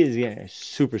a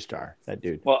superstar. That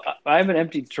dude. Well, I have an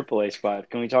empty AAA spot.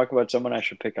 Can we talk about someone I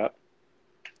should pick up?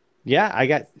 Yeah, I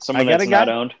got that's a guy. not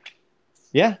owned.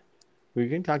 Yeah, we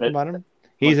can talk about him.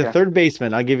 He's a third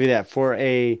baseman. I'll give you that for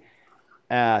a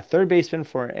third baseman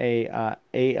for a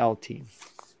AL team.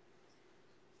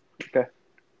 Okay.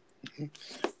 I'm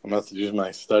gonna have to do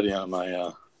my study on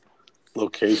my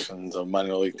locations of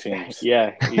minor league teams.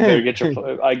 Yeah, you better get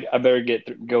your. I better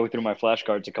go through my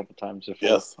flashcards a couple times before.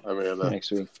 Yes, I better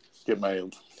next week get my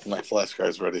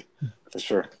flashcards ready for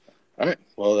sure. All right.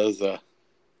 Well, there's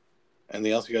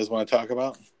anything else you guys want to talk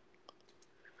about?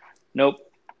 Nope.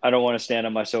 I don't want to stand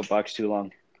on my soapbox too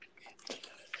long.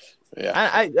 Yeah.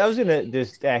 I was gonna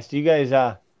just ask, do you guys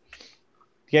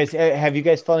have you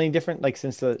guys felt any different, like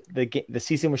since the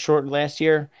season was short last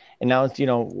year, and now it's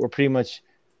we're pretty much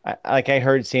like I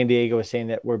heard San Diego was saying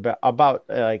that we're about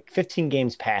like 15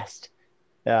 games past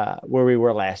where we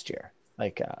were last year,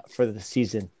 like for the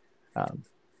season.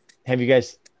 Have you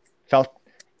guys felt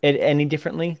it any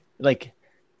differently, like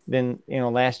than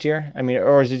last year? I mean,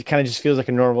 or is it kind of just feels like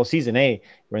a normal season? Hey,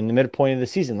 we're in the midpoint of the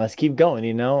season, let's keep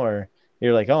going, or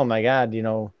you're like, oh my God,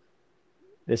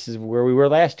 this is where we were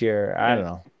last year. I don't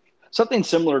know. Something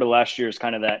similar to last year is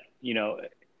kind of that,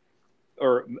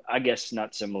 or I guess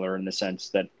not similar in the sense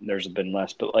that there's been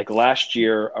less, but like last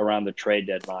year around the trade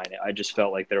deadline, I just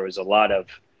felt like there was a lot of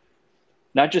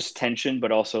not just tension,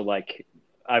 but also like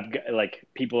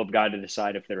people have got to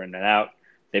decide if they're in and out.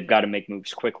 They've got to make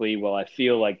moves quickly. Well, I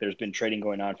feel like there's been trading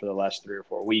going on for the last 3 or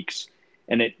 4 weeks,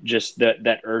 and it just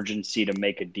that urgency to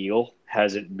make a deal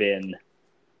hasn't been.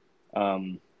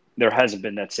 There hasn't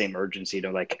been that same urgency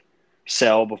to like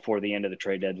sell before the end of the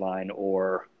trade deadline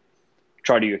or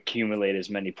try to accumulate as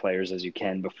many players as you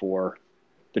can before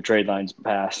the trade line's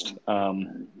passed.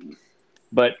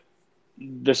 But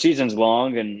the season's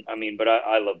long, and but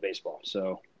I love baseball,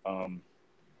 so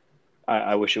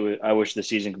I wish the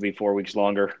season could be 4 weeks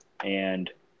longer and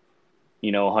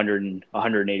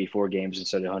 184 games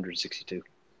instead of 162.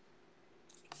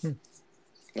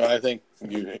 I think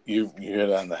you hit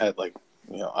it on the head. Like,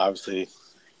 obviously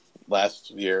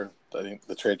last year, I think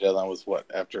the trade deadline was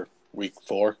after week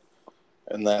 4,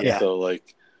 and then so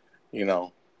like,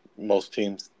 most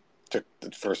teams took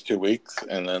the first 2 weeks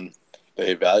and then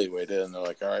they evaluated and they're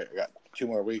like, all right, I got 2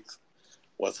 more weeks.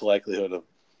 What's the likelihood of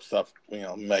stuff,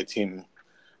 my team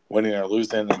winning or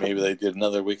losing? And maybe they did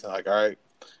another week and like, all right,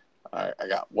 I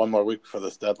got 1 more week for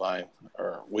this deadline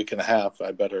or week and a half.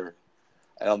 I don't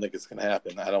think it's going to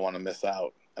happen. I don't want to miss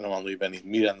out. I don't want to leave any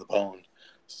meat on the bone.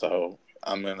 So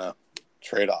I'm going to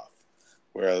trade off.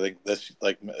 Where I think this,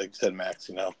 like you said, Max,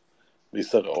 we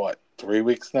still got 3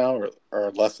 weeks now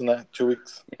or less than that, 2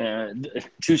 weeks?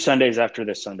 2 Sundays after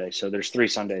this Sunday. So there's 3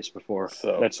 Sundays before.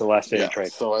 So that's the last day of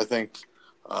trade. So I think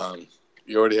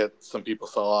you already had some people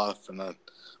sell off, and then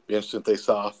be interested if they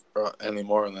sell off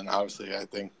anymore. And then obviously I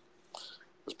think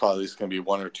there's probably just going to be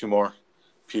one or two more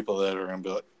people that are going to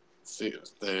be like, see,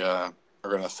 they are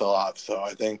going to sell off. So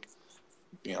I think,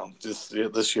 just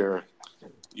this year,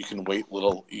 you can wait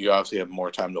little. You obviously have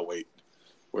more time to wait.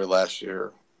 Where last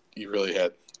year, you really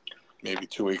had maybe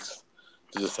 2 weeks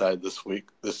to decide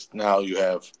now you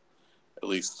have at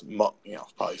least,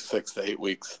 probably 6 to 8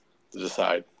 weeks to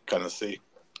decide, kind of see.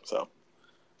 So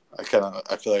I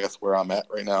feel like that's where I'm at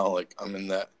right now. Like I'm in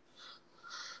that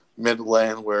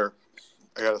midland where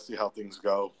I got to see how things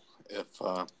go. If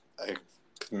I can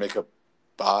make a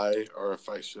buy or if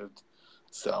I should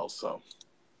sell. So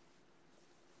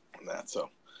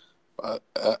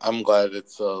I'm glad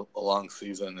it's a long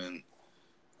season and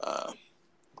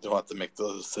don't have to make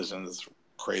those decisions as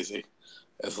crazy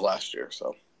as last year.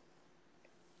 So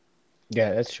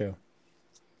Yeah, that's true.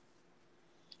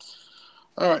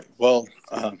 all right. Well,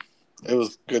 it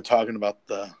was good talking about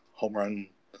the home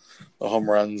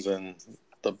runs and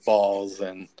the balls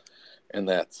and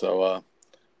that. So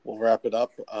we'll wrap it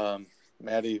up.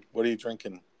 Maddie, what are you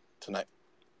drinking tonight?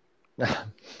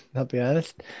 I'll be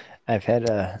honest. I've had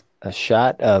a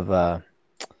shot of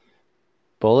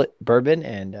Bullet bourbon,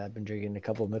 and I've been drinking a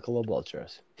couple of Michelob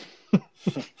Ultras.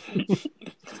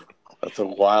 That's a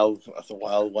wild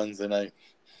Wednesday night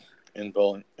in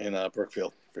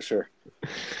Brookfield for sure.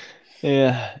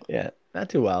 Yeah, not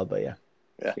too wild, but yeah.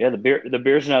 Yeah, the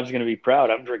beer snob's going to be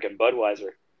proud. I'm drinking Budweiser.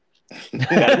 We're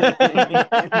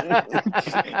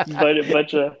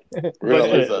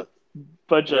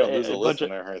gonna lose a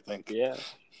listener, I think. Yeah,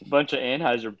 a bunch of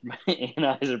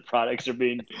Anheuser products are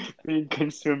being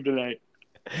consumed tonight.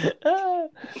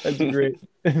 That's great.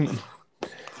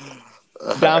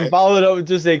 Dom, follow it up.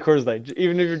 Just say Coors Light.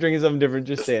 Even if you're drinking something different,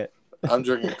 just say it. I'm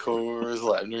drinking Coors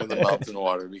Light. I'm drinking the mountain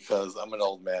water because I'm an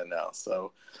old man now.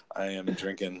 So I am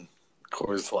drinking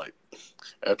Coors Light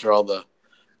after all the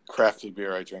crafty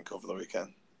beer I drank over the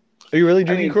weekend. Are you really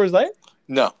drinking Coors Light?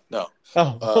 No.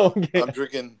 Oh, okay. I'm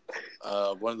drinking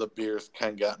one of the beers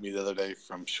Ken got me the other day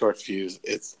from Short Fuse.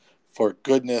 It's For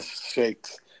Goodness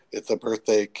Shakes. It's a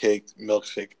birthday cake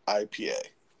milkshake IPA.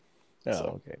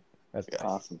 Okay. That's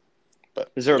awesome.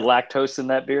 But is there lactose in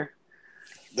that beer?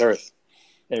 There is.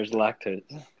 There's lactose.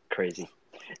 Crazy.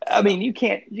 I mean,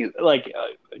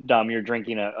 Dom, you're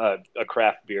drinking a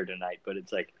craft beer tonight, but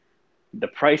it's like the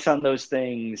price on those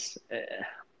things.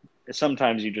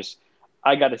 Sometimes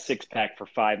I got a 6-pack for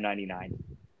 $5.99.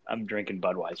 I'm drinking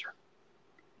Budweiser.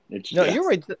 You're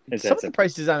right. Some of the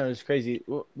prices on it was crazy.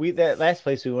 That last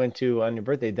place we went to on your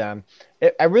birthday, Dom,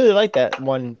 I really like that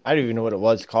one. I don't even know what it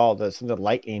was called. Something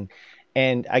Lightning,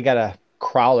 and I got a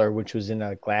Crowler, which was in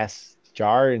a glass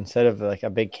jar instead of like a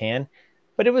big can,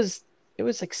 but it was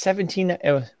like 17.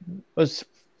 It was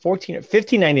 14 or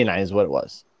 15.99 is what it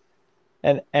was,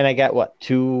 and I got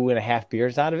 2.5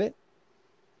 beers out of it.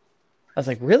 I was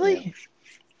like, really?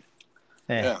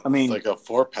 Yeah, I mean, it's like a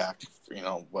 4-pack.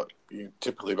 What you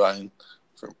typically buy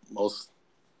for most.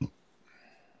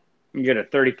 You get a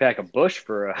 30-pack of Busch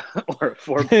or a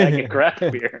 4-pack of craft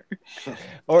beer.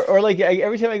 or like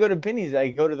every time I go to Binny's, I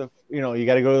go to the you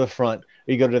got to go to the front,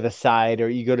 or you go to the side, or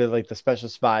you go to like the special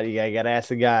spot. You got to ask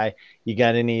the guy, you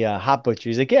got any hot butcher?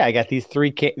 He's like, yeah, I got these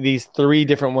three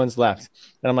different ones left,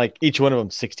 and I'm like, each one of them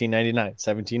 $16.99,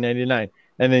 $17.99,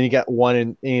 and then you got one,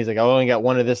 and he's like, I only got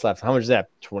one of this left. How much is that?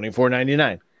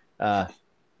 $24.99.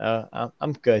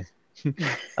 I'm good.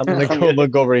 I'm gonna go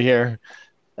look over here.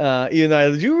 Even though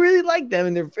I do really like them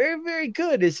and they're very, very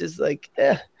good. It's just like,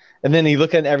 And then you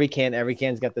look at every can. Every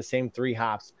can's got the same 3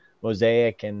 hops,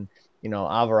 Mosaic and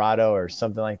Alvarado or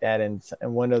something like that. And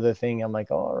one other thing, I'm like,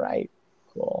 oh, all right,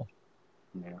 cool.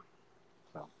 Yeah.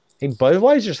 So. Hey,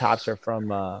 Budweiser's hops are from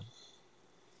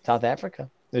South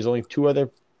Africa. There's only 2 other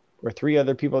or 3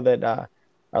 other people that are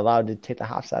allowed to take the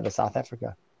hops out of South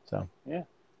Africa. So yeah,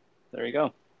 there you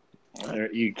go.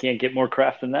 You can't get more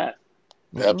craft than that.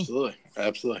 Absolutely.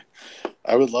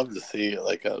 I would love to see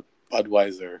like a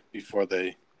Budweiser before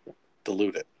they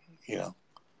dilute it.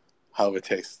 How it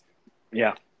tastes.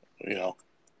 Yeah.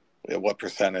 What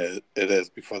percent it is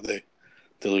before they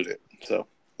dilute it. So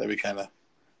that'd be kind of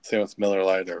same with Miller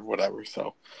Lite or whatever.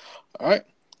 So, all right.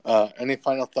 Any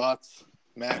final thoughts,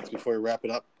 Max, before we wrap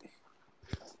it up?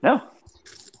 No.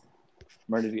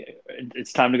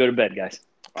 It's time to go to bed, guys.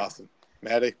 Awesome.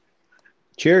 Maddie?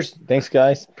 Cheers. Thanks,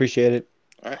 guys. Appreciate it.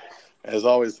 All right. As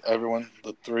always, everyone,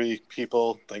 the 3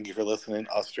 people, thank you for listening.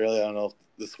 Australia, I don't know if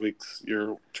this week's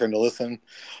your turn to listen.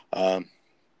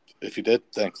 If you did,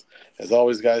 thanks. As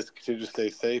always, guys, continue to stay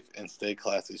safe and stay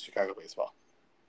classy. Chicago baseball.